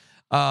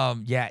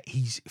 Yeah,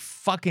 he's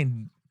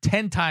fucking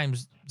 10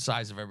 times the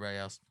size of everybody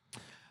else.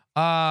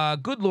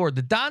 Good Lord.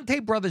 The Dante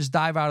brothers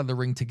dive out of the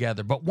ring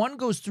together, but one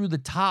goes through the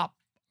top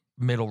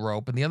middle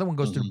rope and the other one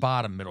goes through the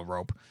bottom middle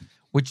rope,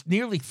 which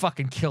nearly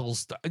fucking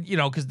kills,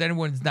 because then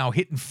everyone's now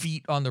hitting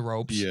feet on the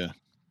ropes. Yeah.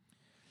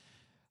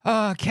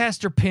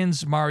 Caster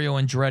pins Mario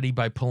Andretti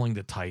by pulling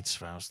the tights,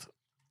 Faust.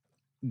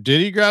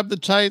 Did he grab the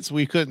tights?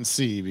 We couldn't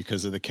see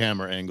because of the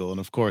camera angle. And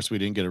of course, we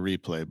didn't get a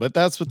replay. But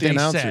that's what the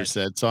announcer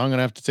said. So I'm going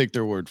to have to take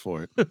their word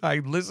for it. I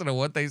listen to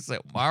what they said.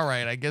 All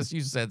right. I guess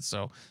you said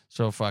so.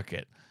 So fuck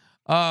it.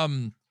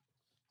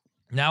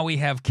 Now we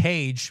have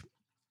Cage.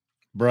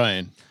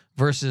 Brian.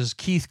 Versus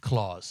Keith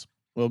Claus.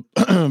 Well,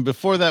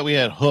 before that, we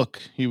had Hook.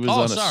 He was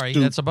on a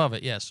stoop. That's above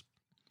it. Yes.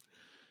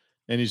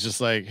 And he's just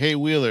like, hey,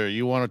 Wheeler,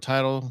 you want a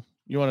title?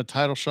 You want a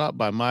title shot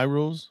by my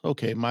rules?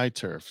 Okay, my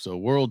turf. So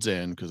World's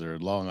End because they're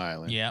Long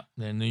Island. Yeah,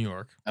 in New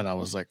York. And I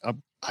was like,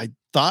 I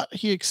thought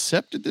he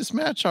accepted this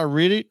match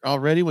already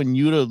when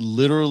Yuta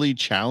literally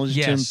challenged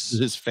him to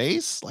his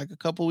face like a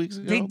couple weeks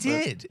ago. They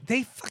did.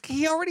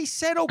 He already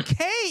said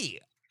okay.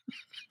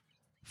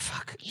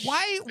 Fuck.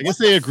 Why? I guess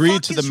they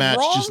agreed to the match,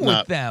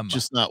 them?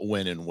 just not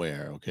when and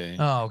where. Okay.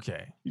 Oh,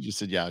 okay. He just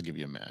said, "Yeah, I'll give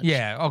you a match."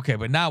 Yeah. Okay,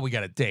 but now we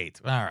got a date.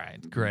 All right,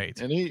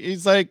 great. And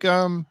he's like,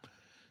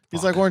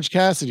 he's like Orange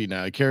Cassidy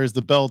now. He carries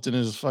the belt in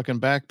his fucking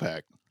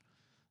backpack.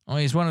 Oh,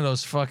 he's one of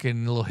those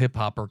fucking little hip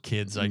hopper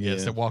kids, I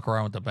guess, that walk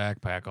around with the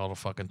backpack all the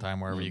fucking time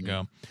wherever you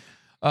go.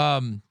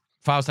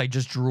 Faust, I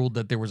just drooled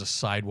that there was a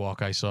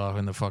sidewalk I saw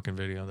in the fucking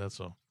video. That's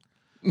all.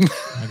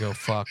 I go,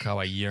 fuck, how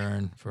I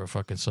yearn for a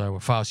fucking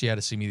sidewalk. Faust, you had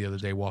to see me the other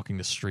day walking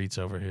the streets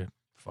over here.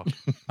 Fuck.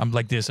 I'm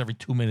like this every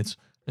 2 minutes.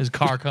 There's a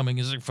car coming.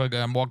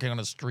 I'm walking on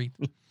the street.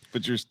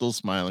 But you're still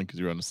smiling because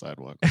you're on the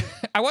sidewalk.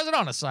 I wasn't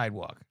on a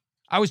sidewalk.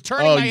 I was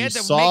turning my head to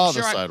make sure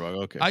the sidewalk.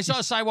 Okay. I saw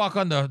a sidewalk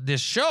on this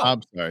show.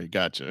 I'm sorry.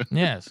 Gotcha.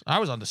 Yes, I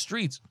was on the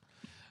streets.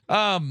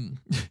 Yeah,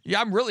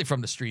 I'm really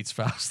from the streets,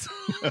 Faust.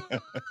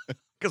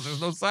 Because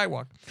there's no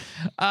sidewalk.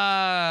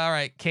 All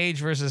right, Cage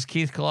versus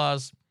Keith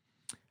Claus.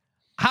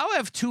 How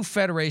have two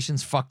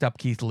federations fucked up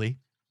Keith Lee?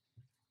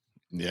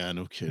 Yeah,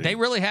 no kidding. They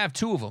really have,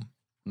 two of them.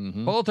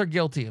 Mm-hmm. Both are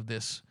guilty of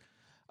this.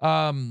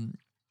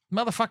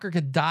 Motherfucker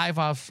could dive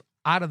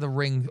out of the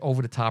ring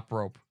over the top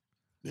rope.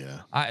 Yeah.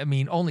 I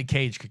mean, only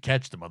Cage could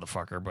catch the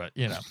motherfucker, but,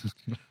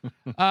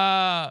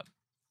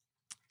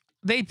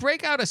 they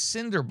break out a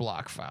cinder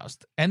block,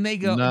 Faust, and they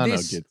go,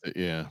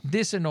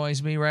 this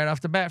annoys me right off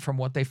the bat from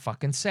what they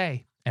fucking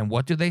say. And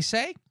what do they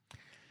say?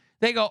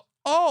 They go,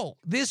 oh,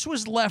 this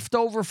was left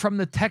over from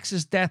the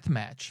Texas death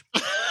match.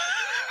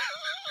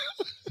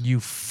 You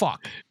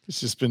fuck. It's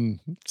just been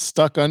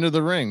stuck under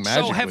the ring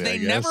magically. So have they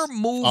never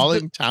moved?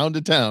 Falling town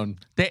to town.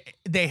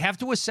 They have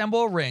to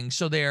assemble a ring,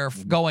 so they're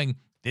going,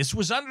 this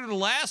was under the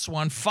last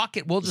one. Fuck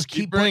it. We'll just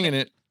keep bringing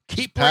it.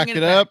 Keep bringing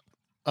it up.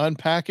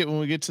 Unpack it when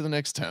we get to the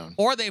next town.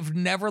 Or they've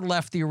never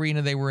left the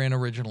arena they were in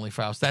originally,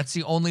 Faust. That's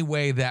the only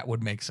way that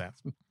would make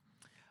sense.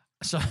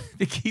 So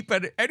they keep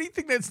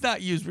anything that's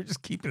not used, we're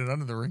just keeping it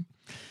under the ring.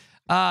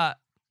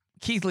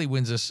 Keith Lee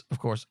wins this, of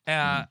course.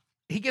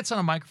 He gets on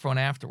a microphone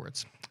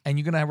afterwards, and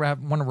you're gonna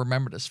want to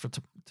remember this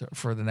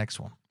for the next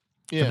one,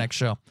 the next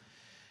show.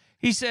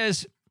 He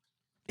says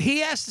he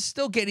has to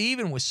still get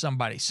even with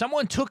somebody.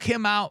 Someone took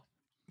him out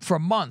for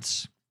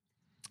months.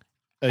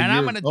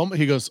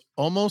 He goes,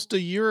 almost a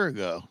year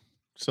ago.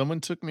 Someone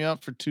took me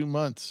out for 2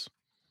 months.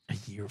 A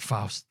year,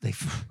 Faust.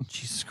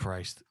 Jesus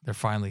Christ. They're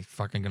finally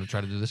fucking going to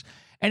try to do this.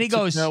 And he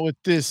goes, now with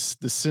the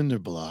cinder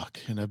block,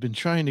 and I've been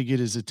trying to get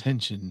his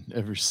attention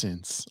ever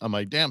since. I'm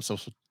like, damn, so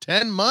for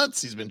 10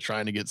 months he's been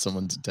trying to get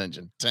someone's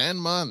attention. 10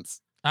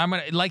 months.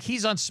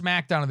 He's on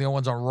SmackDown and the other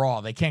one's on Raw.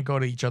 They can't go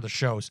to each other's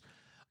shows.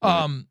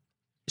 Right.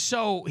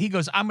 So he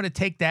goes, I'm going to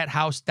take that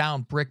house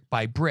down brick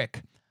by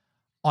brick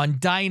on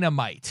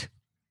Dynamite.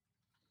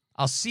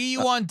 I'll see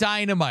you on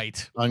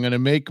Dynamite. I'm going to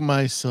make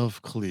myself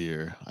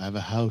clear. I have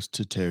a house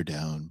to tear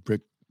down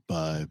brick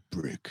by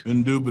brick.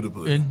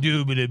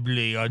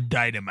 Indubitably on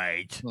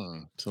Dynamite.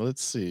 So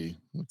let's see.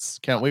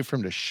 Can't wait for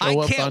him to show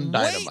up on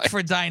Dynamite. I can't wait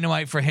for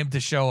Dynamite for him to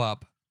show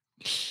up.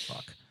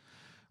 Fuck.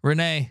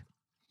 Renee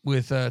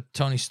with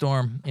Tony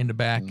Storm in the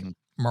back.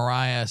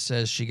 Mariah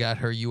says she got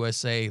her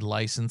USA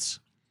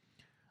license.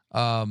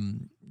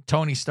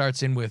 Tony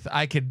starts in with,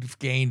 I could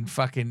gain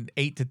fucking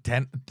 8 to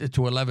 10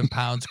 to 11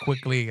 pounds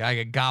quickly. I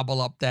could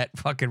gobble up that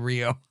fucking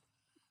Rio.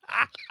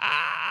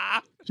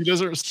 She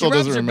still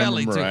doesn't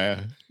remember Mariah.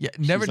 Too. Yeah,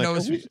 never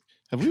knows.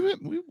 Have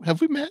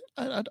we met?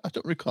 I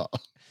don't recall.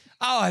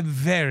 Oh, I'm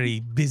very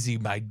busy,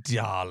 my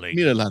darling.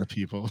 Meet a lot of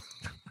people.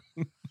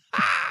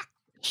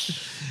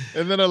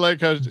 And then I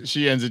like how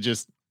she ends it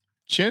just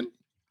chin,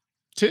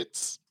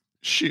 tits,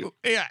 shoe.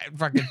 Yeah,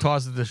 fucking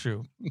tosses the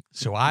shoe.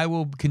 So I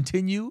will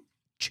continue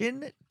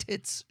chin,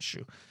 tits,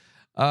 shoe.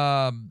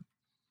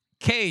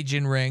 Cage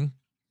in ring.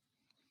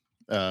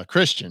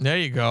 Christian. There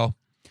you go.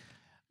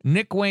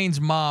 Nick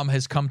Wayne's mom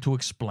has come to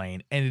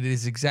explain, and it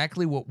is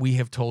exactly what we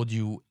have told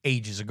you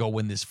ages ago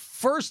when this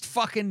first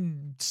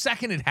fucking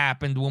second it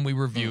happened when we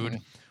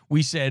reviewed.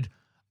 We said,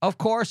 of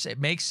course,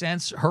 it makes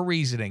sense. Her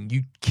reasoning.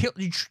 You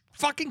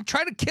fucking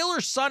try to kill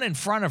her son in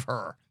front of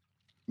her.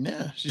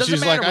 Yeah.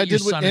 She's like, I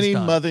did what any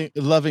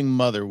loving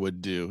mother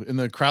would do. And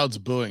the crowd's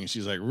booing.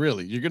 She's like,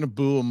 really? You're going to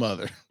boo a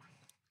mother?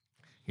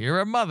 You're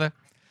a mother.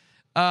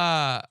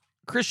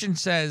 Christian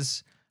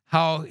says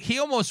how he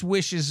almost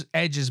wishes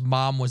Edge's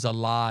mom was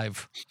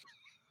alive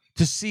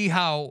to see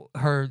how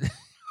her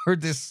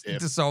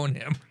disown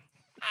him.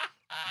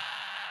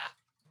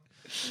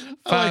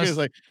 It's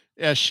like,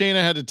 yeah,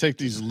 Shayna had to take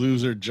these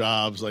loser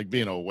jobs, like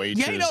being a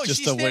waitress. Yeah, I know.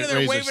 Just she's to raise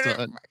her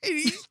son.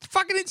 He's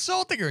fucking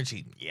insulting her. And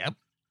she, yep.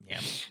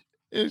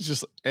 It's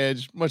just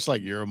Edge, much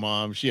like your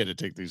mom. She had to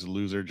take these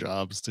loser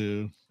jobs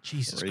too.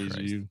 Jesus Raise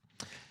Christ. you.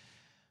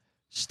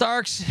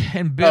 Starks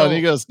and Bill. Oh, and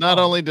he goes, not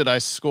only did I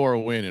score a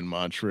win in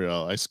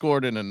Montreal, I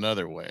scored in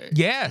another way.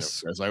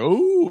 Yes. I was like,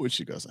 oh, and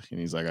she goes, and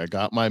he's like, I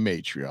got my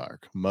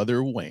matriarch,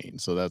 Mother Wayne.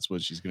 So that's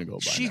what she's going to go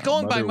by. She's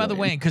going by Mother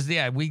Wayne because,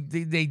 yeah,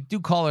 they do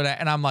call her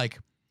that. And I'm like,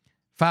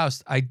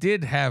 Faust, I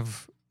did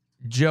have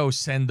Joe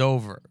send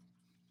over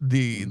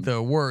the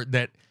word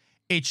that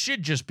it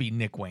should just be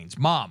Nick Wayne's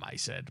mom, I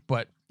said.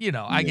 But, you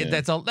know, I get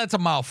that's a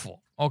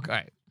mouthful.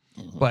 Okay.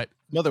 But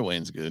Mother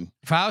Wayne's good.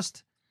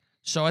 Faust,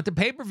 so at the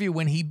pay-per-view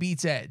when he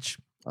beats Edge.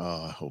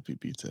 Oh, I hope he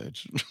beats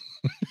Edge.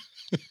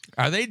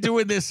 Are they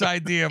doing this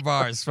idea of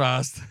ours,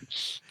 Faust?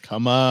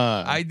 Come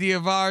on. Idea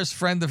of ours,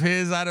 friend of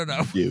his? I don't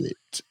know. Do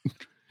it.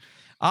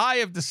 I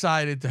have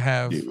decided to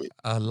have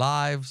a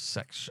live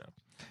sex show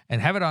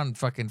and have it on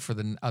fucking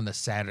on the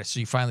Saturday, so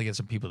you finally get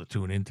some people to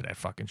tune into that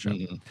fucking show.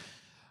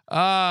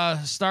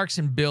 Starks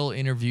and Bill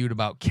interviewed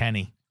about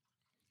Kenny.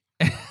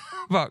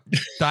 About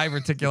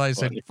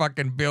diverticulitis, and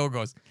fucking Bill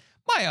goes,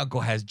 my uncle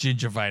has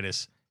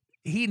gingivitis.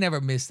 He never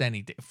missed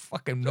any day.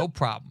 Fucking no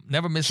problem.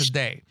 Never miss a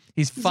day.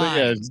 He's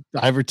fine. So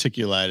yeah,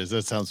 diverticulitis.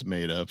 That sounds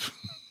made up.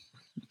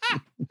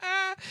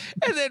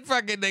 And then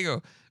fucking they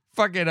go,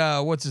 fucking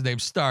what's his name?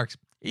 Starks.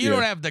 You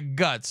don't have the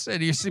guts.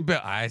 And you see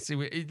Bill. I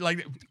see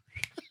like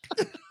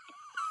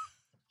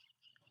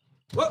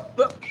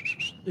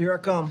Here I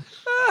come.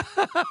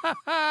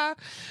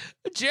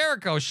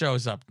 Jericho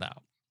shows up now.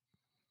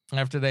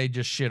 After they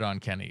just shit on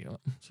Kenny,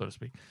 so to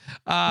speak.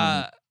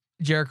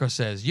 Jericho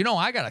says,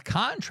 I got a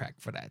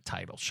contract for that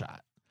title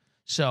shot.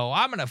 So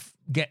I'm going to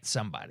get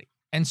somebody.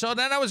 And so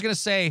then I was going to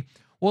say,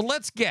 well,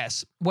 let's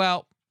guess.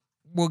 Well,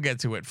 we'll get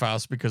to it,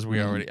 Faust, because we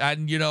already,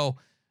 and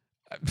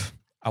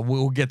I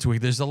will get to it.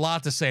 There's a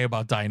lot to say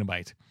about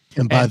Dynamite.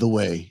 And by the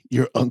way,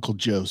 your Uncle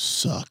Joe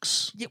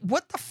sucks. Yeah,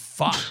 what the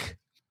fuck?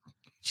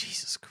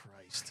 Jesus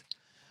Christ.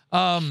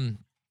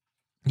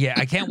 Yeah,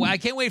 I can't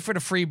wait for the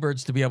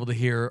Freebirds to be able to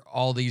hear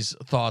all these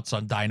thoughts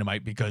on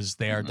Dynamite because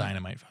they are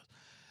Dynamite.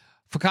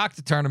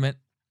 Fakakta tournament,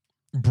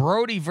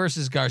 Brody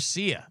versus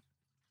Garcia.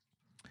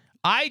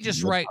 I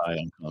just write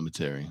on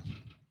commentary.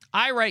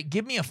 I write,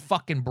 give me a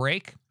fucking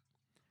break.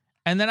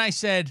 And then I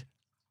said,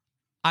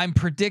 I'm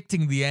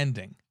predicting the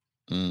ending.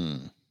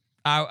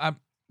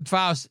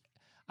 Faust,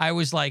 I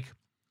was like,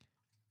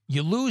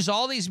 you lose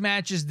all these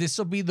matches. This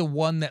will be the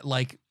one that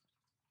like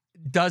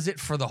does it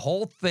for the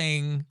whole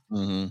thing.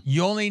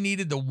 You only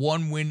needed the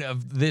one win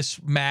of this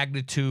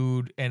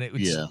magnitude, and it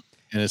was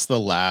and it's the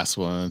last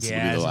one. So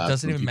yeah, it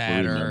doesn't even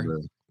matter. Remember.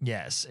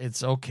 Yes,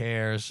 it's who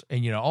cares,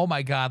 and oh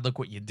my God, look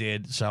what you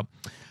did. So,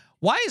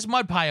 why is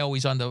Mud Pie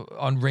always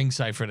on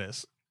ringside for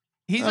this?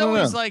 He's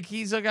always like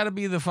he's got to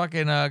be the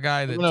fucking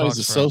guy that talks.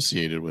 He's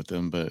associated with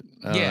them, but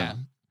yeah,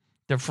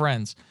 they're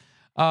friends.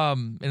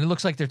 And it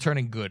looks like they're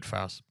turning good,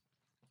 Faust.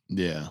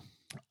 Yeah.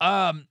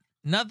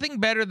 Nothing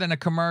better than a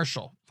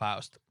commercial,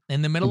 Faust,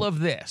 in the middle of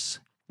this,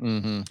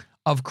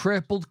 of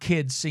crippled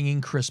kids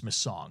singing Christmas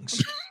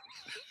songs.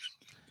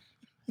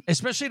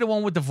 Especially the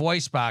one with the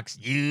voice box.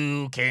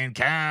 You can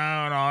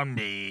count on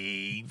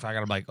me.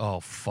 I'm like, oh,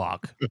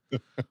 fuck.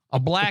 A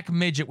black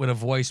midget with a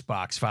voice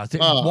box, Faust.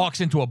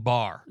 Walks into a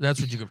bar. That's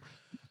what you go.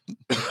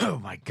 Oh,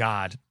 my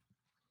God.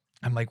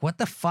 I'm like, what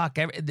the fuck?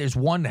 There's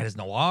one that has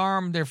no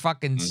arm. They're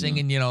fucking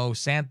singing,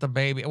 Santa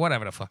Baby,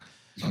 whatever the fuck.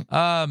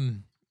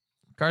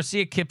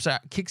 Garcia kicks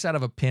out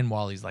of a pin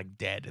while he's like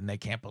dead, and they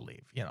can't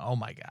believe, oh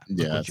my God.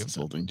 Yeah, that's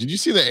insulting. Did you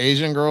see the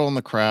Asian girl in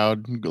the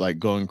crowd like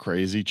going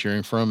crazy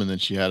cheering for him? And then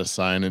she had a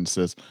sign and it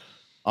says,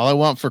 "All I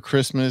want for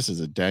Christmas is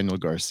a Daniel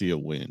Garcia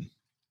win."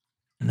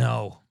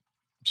 No.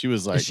 She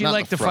was like, is she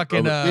like the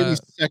fucking row, maybe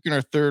second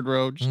or third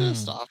row,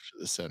 just off to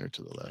the center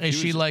to the left. Is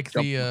she like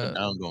the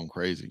down going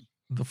crazy?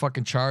 The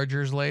fucking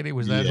Chargers lady?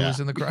 Was that who was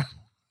in the crowd?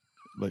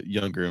 But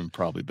younger and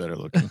probably better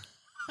looking.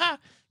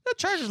 The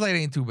Chargers lady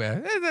ain't too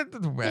bad. Not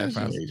too bad.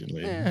 Asian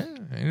lady. Yeah,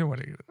 you know what?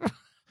 I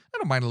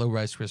don't mind a little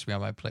Rice Krispie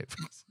on my plate.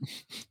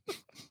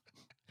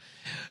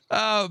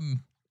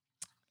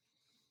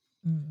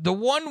 The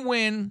one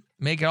win,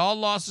 making all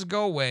losses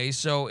go away.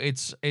 So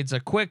it's a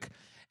quick.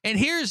 And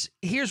here's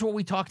what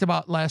we talked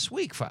about last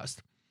week,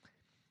 Faust.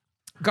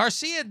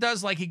 Garcia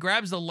does he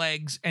grabs the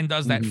legs and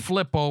does that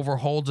flip over,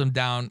 holds him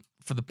down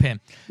for the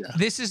pin. Yeah.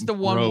 This is the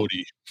one.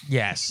 Brody.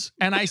 Yes.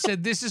 And I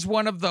said, this is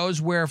one of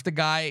those where if the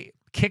guy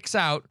kicks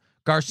out,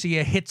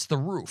 Garcia hits the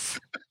roof.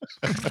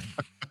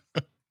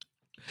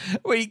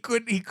 Well, he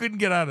couldn't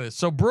get out of this.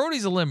 So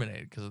Brody's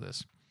eliminated because of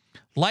this.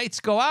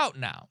 Lights go out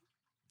now.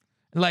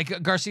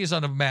 Garcia's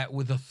on the mat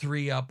with a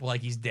 3 up,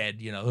 like he's dead.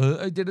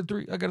 I did a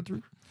 3. I got a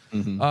 3.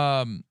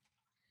 Mm-hmm.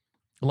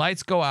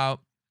 Lights go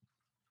out,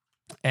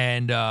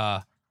 and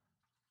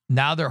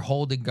now they're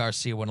holding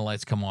Garcia when the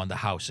lights come on. The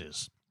house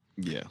is.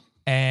 Yeah.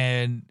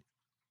 And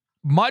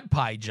Mud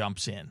Pie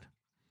jumps in,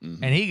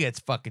 and he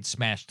gets fucking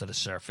smashed to the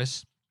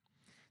surface.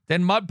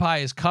 Then Mud Pie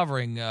is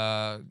covering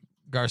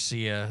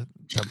Garcia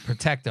to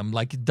protect him,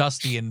 like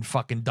Dusty and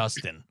fucking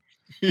Dustin.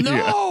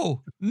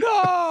 No,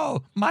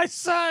 my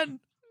son.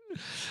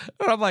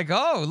 And I'm like,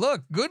 oh,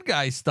 look, good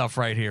guy stuff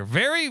right here.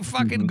 Very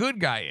fucking good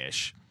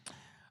guy-ish.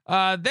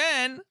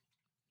 Then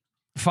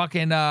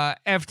fucking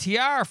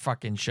FTR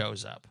fucking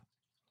shows up.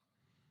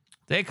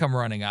 They come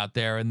running out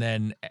there, and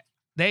then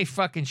they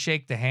fucking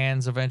shake the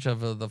hands eventually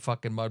of the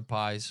fucking Mud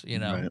Pies,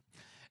 Right.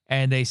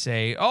 And they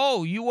say,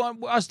 oh, you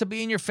want us to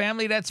be in your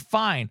family? That's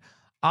fine.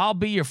 I'll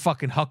be your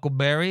fucking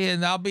Huckleberry,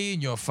 and I'll be in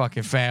your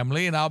fucking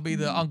family, and I'll be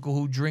the uncle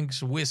who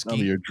drinks whiskey. I'll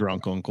be your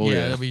drunk uncle.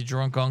 Yeah, I'll be your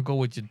drunk uncle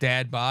with your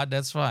dad bod.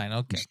 That's fine.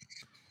 Okay.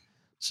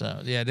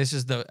 So, yeah, this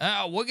is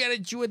we'll get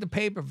at you at the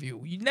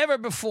pay-per-view. You never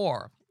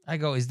before. I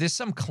go, is this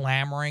some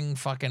clamoring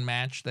fucking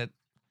match that...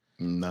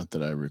 Not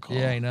that I recall.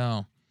 Yeah, I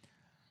know.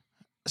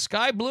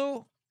 Sky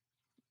Blue.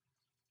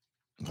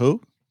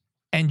 Who?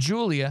 And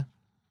Julia.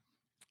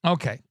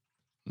 Okay.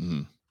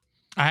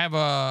 I have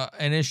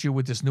an issue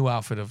with this new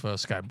outfit of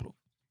Sky Blue.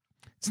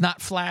 It's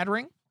not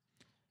flattering.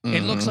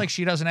 It looks like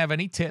she doesn't have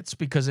any tits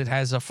because it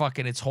has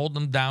it's holding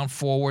them down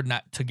forward,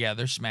 not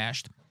together,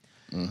 smashed.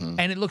 And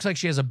it looks like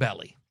she has a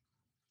belly.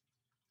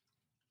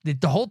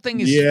 The whole thing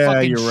is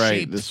fucking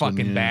shaped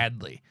fucking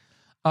badly.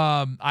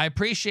 I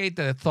appreciate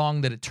the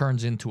thong that it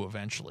turns into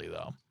eventually,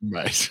 though.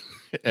 Right.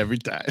 Every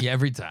time. Yeah,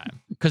 every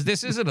time. Because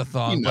this isn't a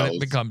thong, but it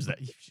becomes that.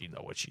 She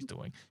knows what she's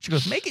doing. She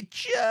goes, make it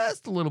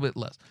just a little bit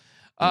less.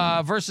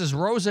 Versus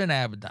Rosa and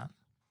Abaddon.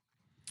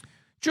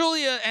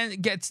 Julia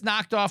gets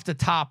knocked off the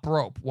top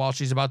rope while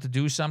she's about to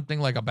do something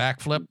like a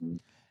backflip.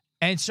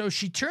 And so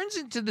she turns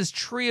into this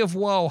tree of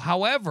woe.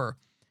 However,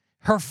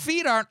 her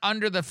feet aren't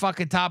under the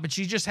fucking top, and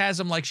she just has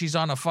them like she's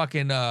on a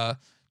fucking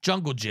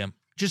jungle gym.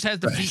 Just has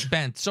the feet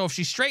bent. So if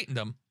she straightened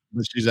them.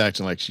 But she's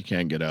acting like she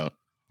can't get out.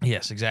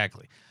 Yes,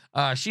 exactly.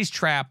 She's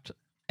trapped.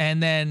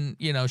 And then,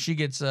 she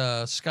gets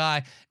Sky.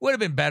 It would have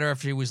been better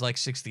if she was like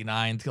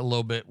 69, a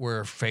little bit where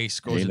her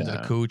face goes into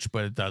the cooch,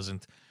 but it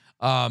doesn't.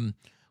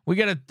 We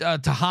get a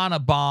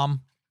Tahana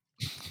bomb.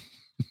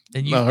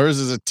 And no, hers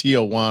is a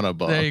Tijuana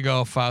bomb. There you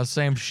go, Faust.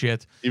 Same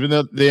shit. Even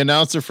though they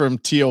announce her from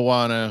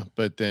Tijuana,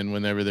 but then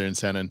whenever they're in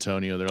San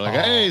Antonio, they're like,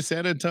 hey,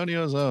 San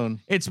Antonio's own.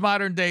 It's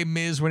modern day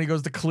Miz when he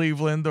goes to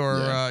Cleveland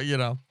or,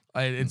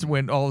 it's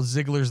when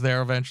Ziggler's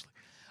there eventually.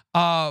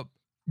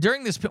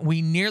 During this pin,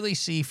 we nearly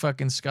see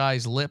fucking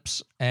Sky's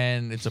lips,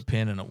 and it's a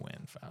pin and a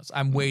win, Faust.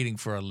 I'm waiting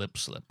for a lip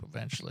slip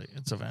eventually.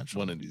 It's eventually.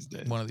 One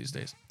of these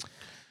days.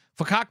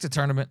 Fakakta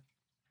tournament.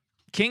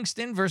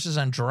 Kingston versus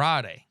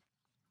Andrade.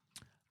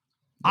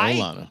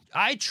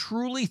 I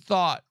truly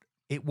thought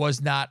it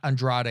was not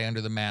Andrade under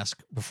the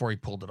mask before he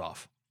pulled it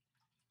off.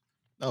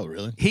 Oh,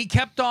 really? He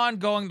kept on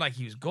going like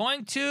he was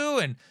going to,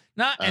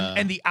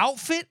 and the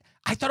outfit,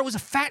 I thought it was a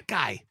fat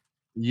guy.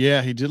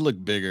 Yeah, he did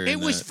look bigger. It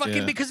was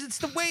fucking because it's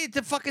the way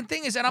the fucking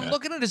thing is. And I'm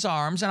looking at his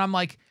arms and I'm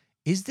like,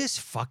 is this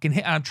fucking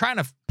him? And I'm trying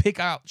to pick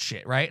out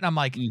shit, right? And I'm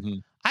like,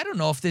 I don't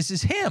know if this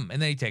is him.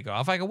 And then he take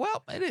off. I go,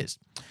 well, it is.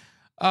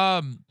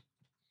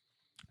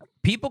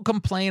 People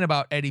complain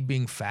about Eddie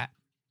being fat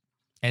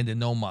and the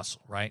no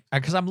muscle, right?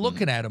 Because I'm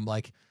looking at him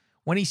like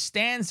when he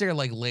stands there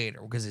like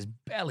later because his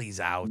belly's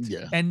out.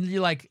 Yeah. And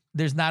you're like,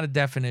 there's not a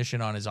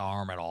definition on his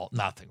arm at all.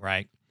 Nothing,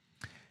 right?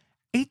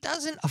 It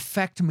doesn't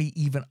affect me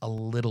even a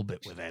little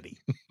bit with Eddie.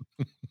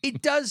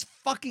 It does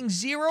fucking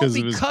zero because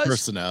of his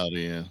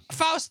personality, yeah.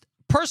 Faust,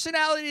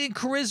 personality and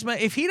charisma.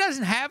 If he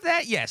doesn't have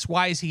that, yes,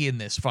 why is he in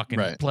this fucking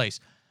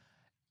place?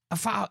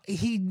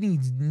 He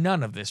needs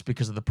none of this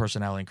because of the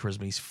personality and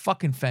charisma. He's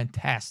fucking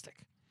fantastic.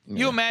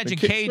 You imagine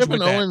Cage with Kevin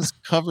that. Owens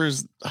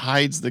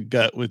hides the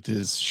gut with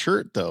his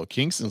shirt, though.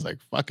 Kingston's like,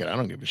 fuck it, I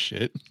don't give a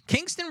shit.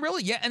 Kingston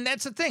really, yeah, and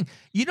that's the thing.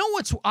 You know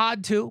what's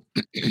odd, too?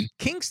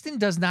 Kingston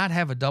does not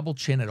have a double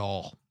chin at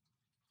all.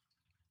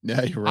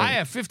 Yeah, you're right. I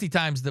have 50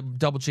 times the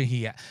double chin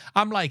he had.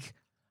 I'm like,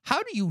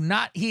 how do you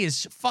not? He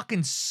is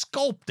fucking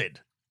sculpted.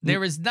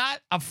 There is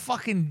not a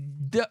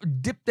fucking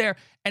dip there,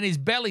 and his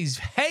belly's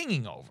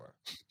hanging over.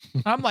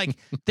 I'm like,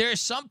 there are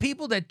some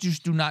people that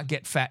just do not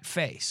get fat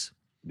face.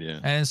 Yeah.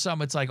 And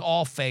some it's like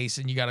all face,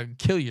 and you got to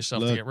kill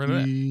yourself to get rid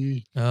of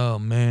that. Oh,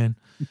 man.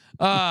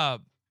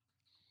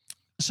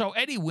 So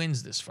Eddie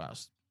wins this,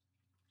 Faust.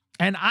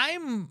 And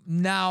I'm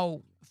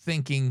now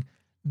thinking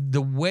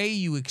the way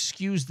you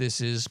excuse this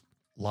is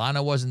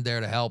Lana wasn't there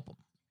to help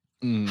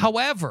him.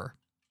 However,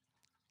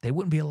 they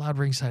wouldn't be allowed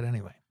ringside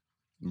anyway.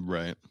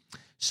 Right.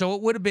 So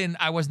it would have been,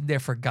 I wasn't there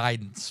for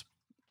guidance.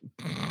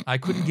 I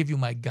couldn't give you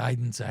my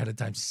guidance ahead of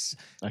time.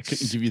 I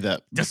couldn't give you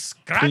that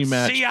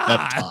Disgrazia.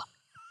 pep talk.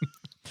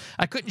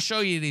 I couldn't show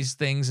you these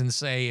things and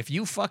say, if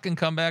you fucking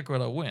come back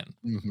with a win,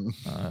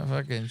 if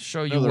I can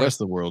show you the rest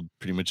of the world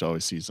pretty much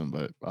always sees them,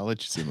 but I'll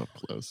let you see them up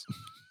close.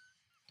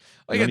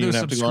 All you gotta do is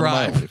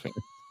subscribe.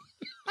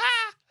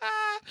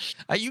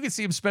 You can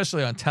see him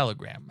especially on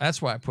Telegram.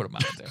 That's why I put him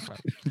out there.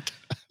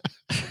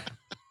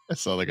 I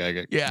saw the guy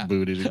get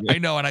booted again. I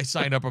know, and I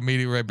signed up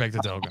immediately right back to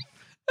Telegram.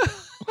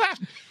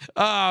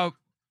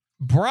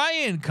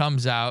 Brian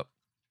comes out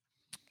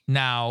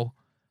now.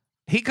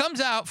 He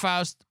comes out,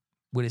 Faust,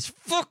 with his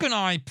fucking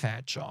eye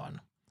patch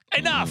on.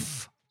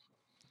 Enough.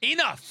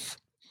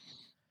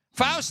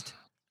 Faust,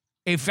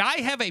 if I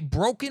have a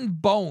broken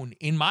bone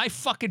in my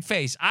fucking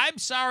face, I'm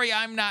sorry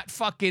I'm not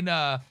fucking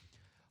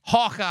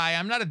Hawkeye.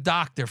 I'm not a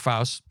doctor,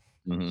 Faust.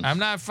 I'm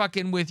not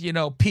fucking with,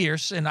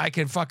 Pierce, and I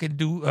can fucking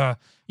do,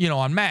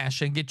 on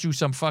MASH and get you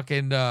some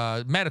fucking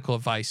medical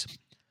advice.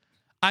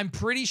 I'm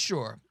pretty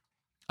sure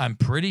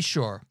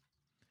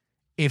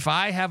if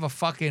I have a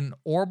fucking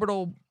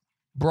orbital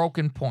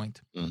broken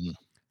point,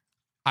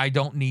 I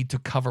don't need to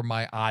cover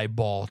my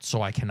eyeball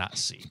so I cannot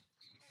see.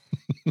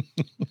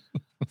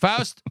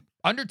 Faust,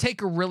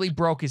 Undertaker really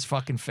broke his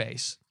fucking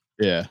face.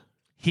 Yeah.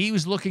 He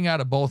was looking out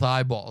of both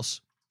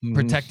eyeballs,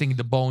 protecting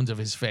the bones of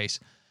his face.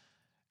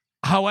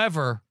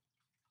 However,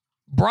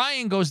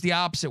 Brian goes the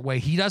opposite way.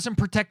 He doesn't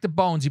protect the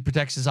bones. He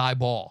protects his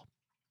eyeball.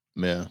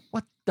 Yeah.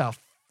 What the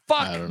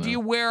fuck do you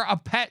wear a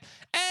pet?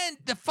 And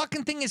the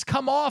fucking thing has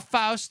come off,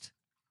 Faust.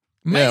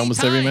 Many almost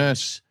times. every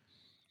match.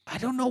 I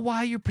don't know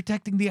why you're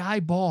protecting the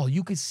eyeball.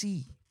 You can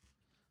see.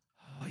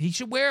 He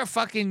should wear a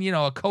fucking,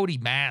 a Cody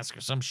mask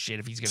or some shit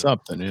if he's going to.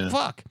 Something, yeah.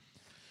 Fuck.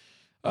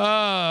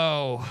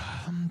 Oh,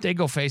 they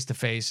go face to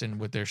face and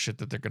with their shit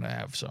that they're going to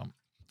have. So,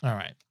 all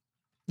right.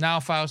 Now,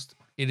 Faust,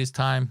 it is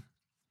time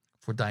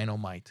for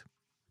Dynamite.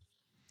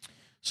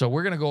 So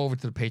we're going to go over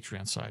to the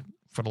Patreon side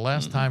for the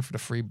last time for the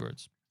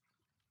Freebirds.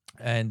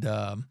 And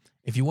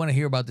if you want to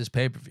hear about this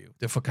pay-per-view,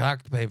 the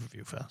Fakak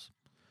pay-per-view, Faust,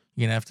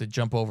 you're going to have to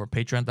jump over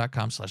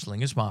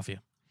patreon.com/Lingus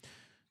Mafia.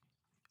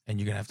 And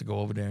you're going to have to go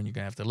over there and you're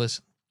going to have to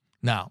listen.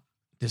 Now,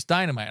 this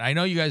Dynamite, I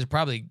know you guys are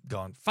probably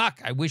going,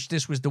 fuck, I wish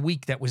this was the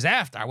week that was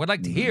after. I would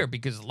like to hear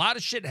because a lot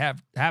of shit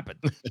have happened.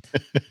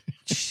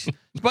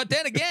 But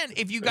then again,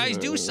 if you guys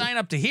do sign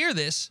up to hear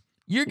this,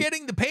 you're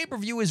getting the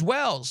pay-per-view as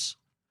well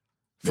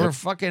for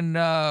fucking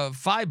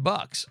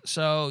 $5.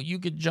 So you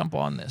could jump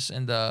on this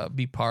and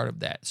be part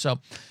of that. So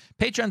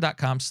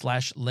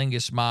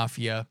patreon.com/Lingus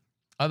Mafia.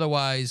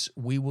 Otherwise,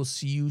 we will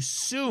see you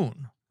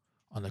soon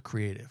on the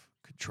Creative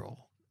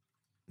Control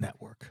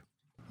Network.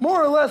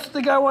 More or less, what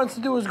the guy wants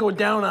to do is go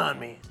down on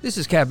me. This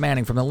is Cav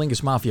Manning from the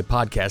Lingus Mafia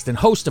podcast and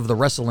host of the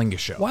Wrestlingus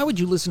Show. Why would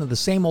you listen to the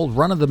same old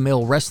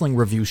run-of-the-mill wrestling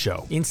review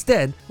show?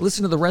 Instead,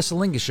 listen to the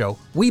Wrestlingus Show.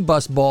 We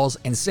bust balls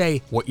and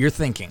say what you're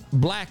thinking.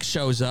 Black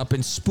shows up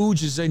and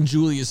spooges in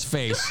Julia's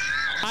face.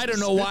 I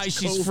don't know why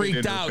she's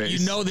freaked out.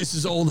 You know this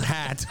is old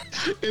hat.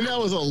 And that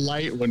was a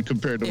light one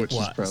compared to what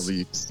she's probably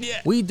used.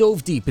 Yeah. We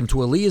dove deep into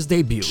Aaliyah's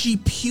debut. She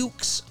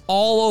pukes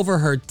all over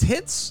her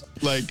tits.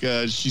 Like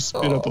she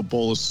spit up a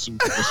bowl of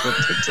soup or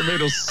something.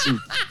 Tomato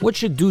soup. What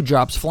should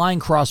Dewdrop's flying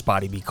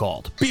crossbody be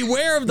called?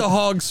 Beware of the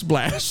hog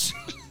splash.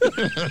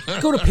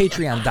 Go to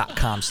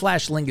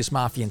patreon.com/Lingus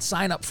Mafia and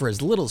sign up for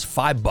as little as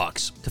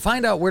 $5. To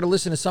find out where to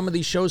listen to some of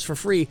these shows for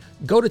free,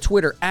 go to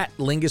Twitter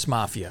 @Lingus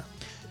Mafia.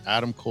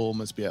 Adam Cole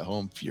must be at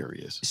home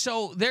furious.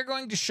 So they're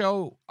going to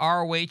show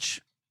ROH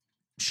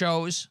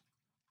shows,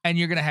 and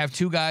you're going to have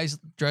two guys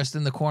dressed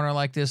in the corner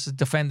like this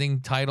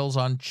defending titles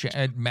on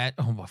Matt.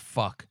 Oh, my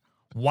fuck.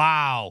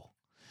 Wow.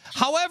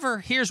 However,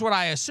 here's what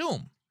I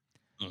assume.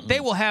 They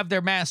will have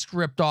their masks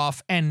ripped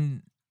off,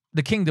 and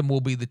the Kingdom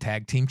will be the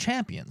tag team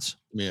champions.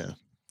 Yeah.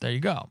 There you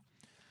go.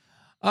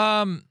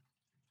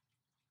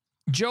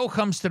 Joe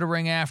comes to the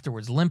ring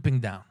afterwards,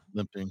 limping down.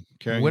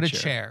 Carrying with a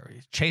chair.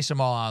 Chase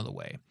them all out of the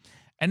way.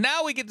 And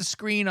now we get the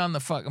screen on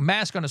the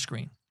mask on the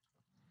screen.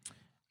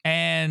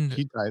 And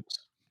he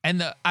types.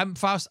 And I'm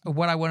Faust,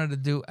 what I wanted to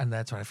do, and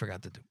that's what I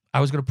forgot to do.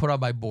 I was going to put on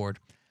my board.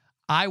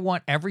 I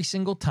want every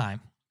single time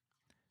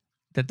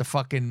that the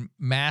fucking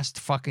masked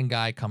fucking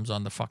guy comes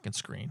on the fucking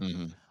screen.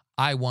 Mm-hmm.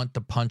 I want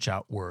the punch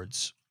out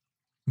words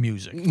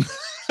music.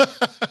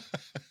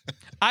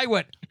 I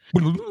went.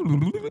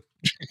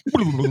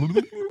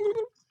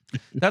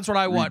 That's what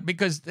I want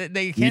because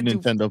they can't do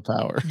Nintendo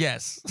Power.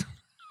 Yes.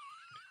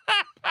 Yeah,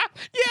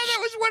 that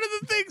was one of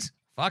the things.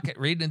 Fuck it,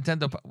 read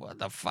Nintendo. What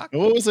the fuck?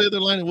 What was the other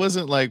line? It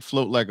wasn't like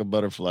float like a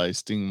butterfly,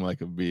 sting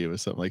like a bee. It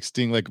was something like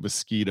sting like a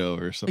mosquito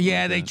or something.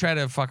 Yeah, like they that. try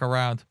to fuck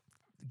around.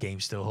 The game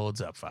still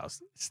holds up,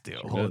 Faust.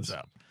 Still Sure holds does.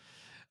 up.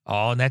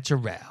 Oh,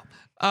 natural.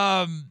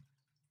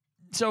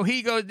 So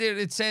he goes there.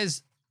 It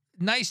says,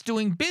 "Nice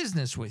doing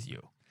business with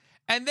you,"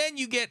 and then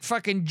you get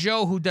fucking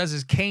Joe who does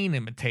his Kane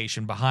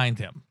imitation behind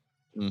him,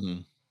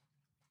 Mm-hmm.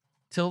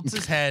 tilts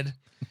his head,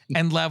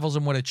 and levels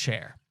him with a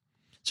chair.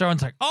 So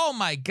everyone's like, "Oh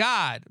my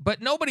god!"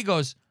 But nobody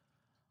goes,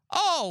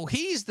 "Oh,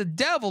 he's the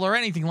devil" or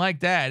anything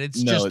like that.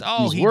 It's No, just, he's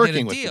 "Oh, he did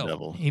working a with the deal.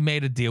 devil." He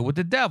made a deal with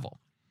the devil."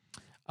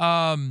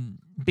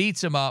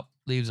 Beats him up,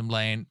 leaves him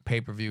laying.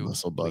 Pay-per-view.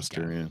 Muscle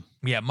Buster. Yeah.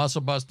 Yeah,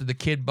 Muscle Buster, the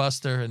Kid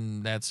Buster,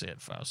 and that's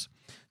it, Faust.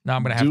 Now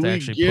I'm gonna have Do to we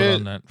actually put get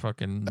on that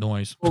fucking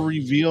noise. Full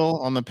reveal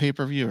on the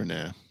pay-per-view or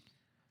no?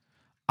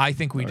 I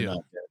think we Or do.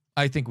 not yet?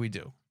 I think we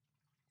do.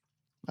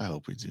 I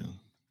hope we do.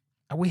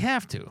 We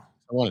have to.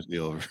 I want it to be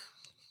over.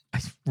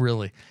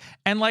 Really.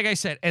 And like I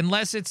said,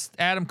 unless it's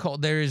Adam Cole,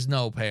 there is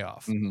no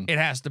payoff. Mhm. It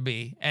has to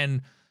be.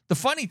 And the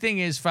funny thing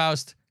is,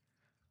 Faust,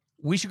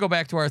 we should go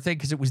back to our thing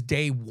because it was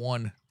day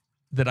one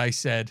that I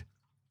said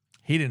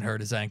he didn't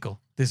hurt his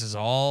ankle. This is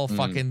all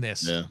fucking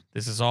this. Yeah.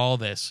 This is all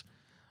this.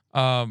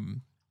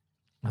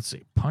 Let's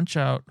see. Punch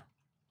out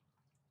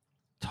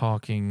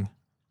talking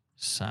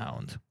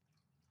sound.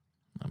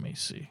 Let me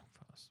see.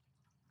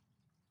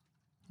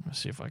 Let me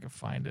see if I can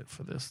find it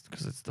for this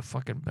because it's the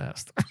fucking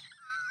best.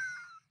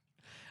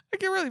 I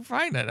can't really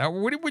find it.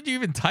 What would you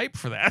even type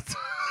for that?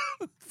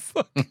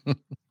 Fuck.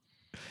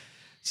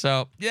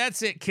 So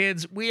that's it,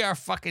 kids. We are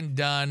fucking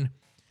done.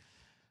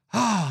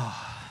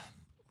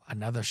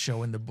 Another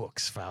show in the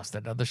books, Faust.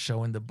 Another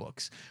show in the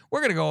books.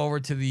 We're going to go over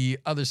to the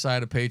other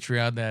side of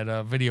Patreon,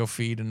 that video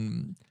feed,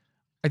 and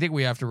I think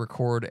we have to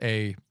record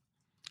a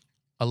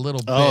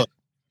little bit.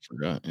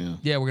 Forgot. Yeah.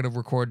 Yeah, we're going to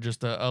record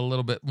just a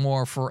little bit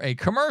more for a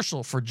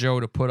commercial for Joe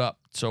to put up.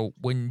 So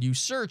when you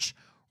search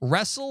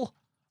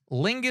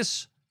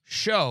Wrestlingus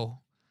Show,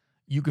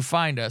 you can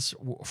find us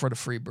for the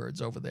free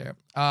birds over there.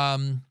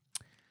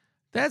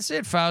 That's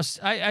it, Faust.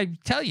 I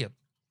tell you,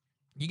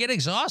 you get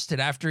exhausted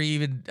after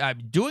even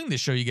doing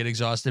this show. You get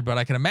exhausted, but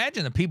I can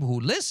imagine the people who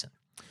listen,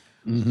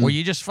 where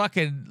you just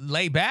fucking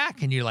lay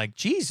back and you're like,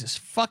 Jesus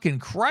fucking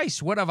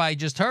Christ, what have I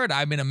just heard?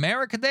 I'm in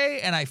America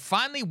Day and I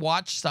finally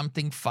watched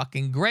something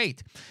fucking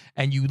great.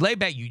 And you lay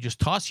back, you just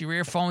toss your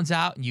earphones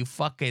out and you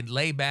fucking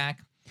lay back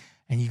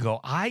and you go,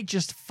 I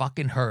just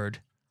fucking heard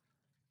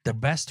the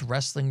best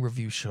wrestling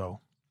review show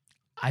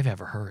I've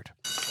ever heard.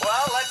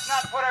 Well, let's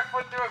not put our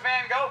foot through a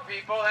Van Gogh,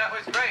 people. That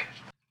was great.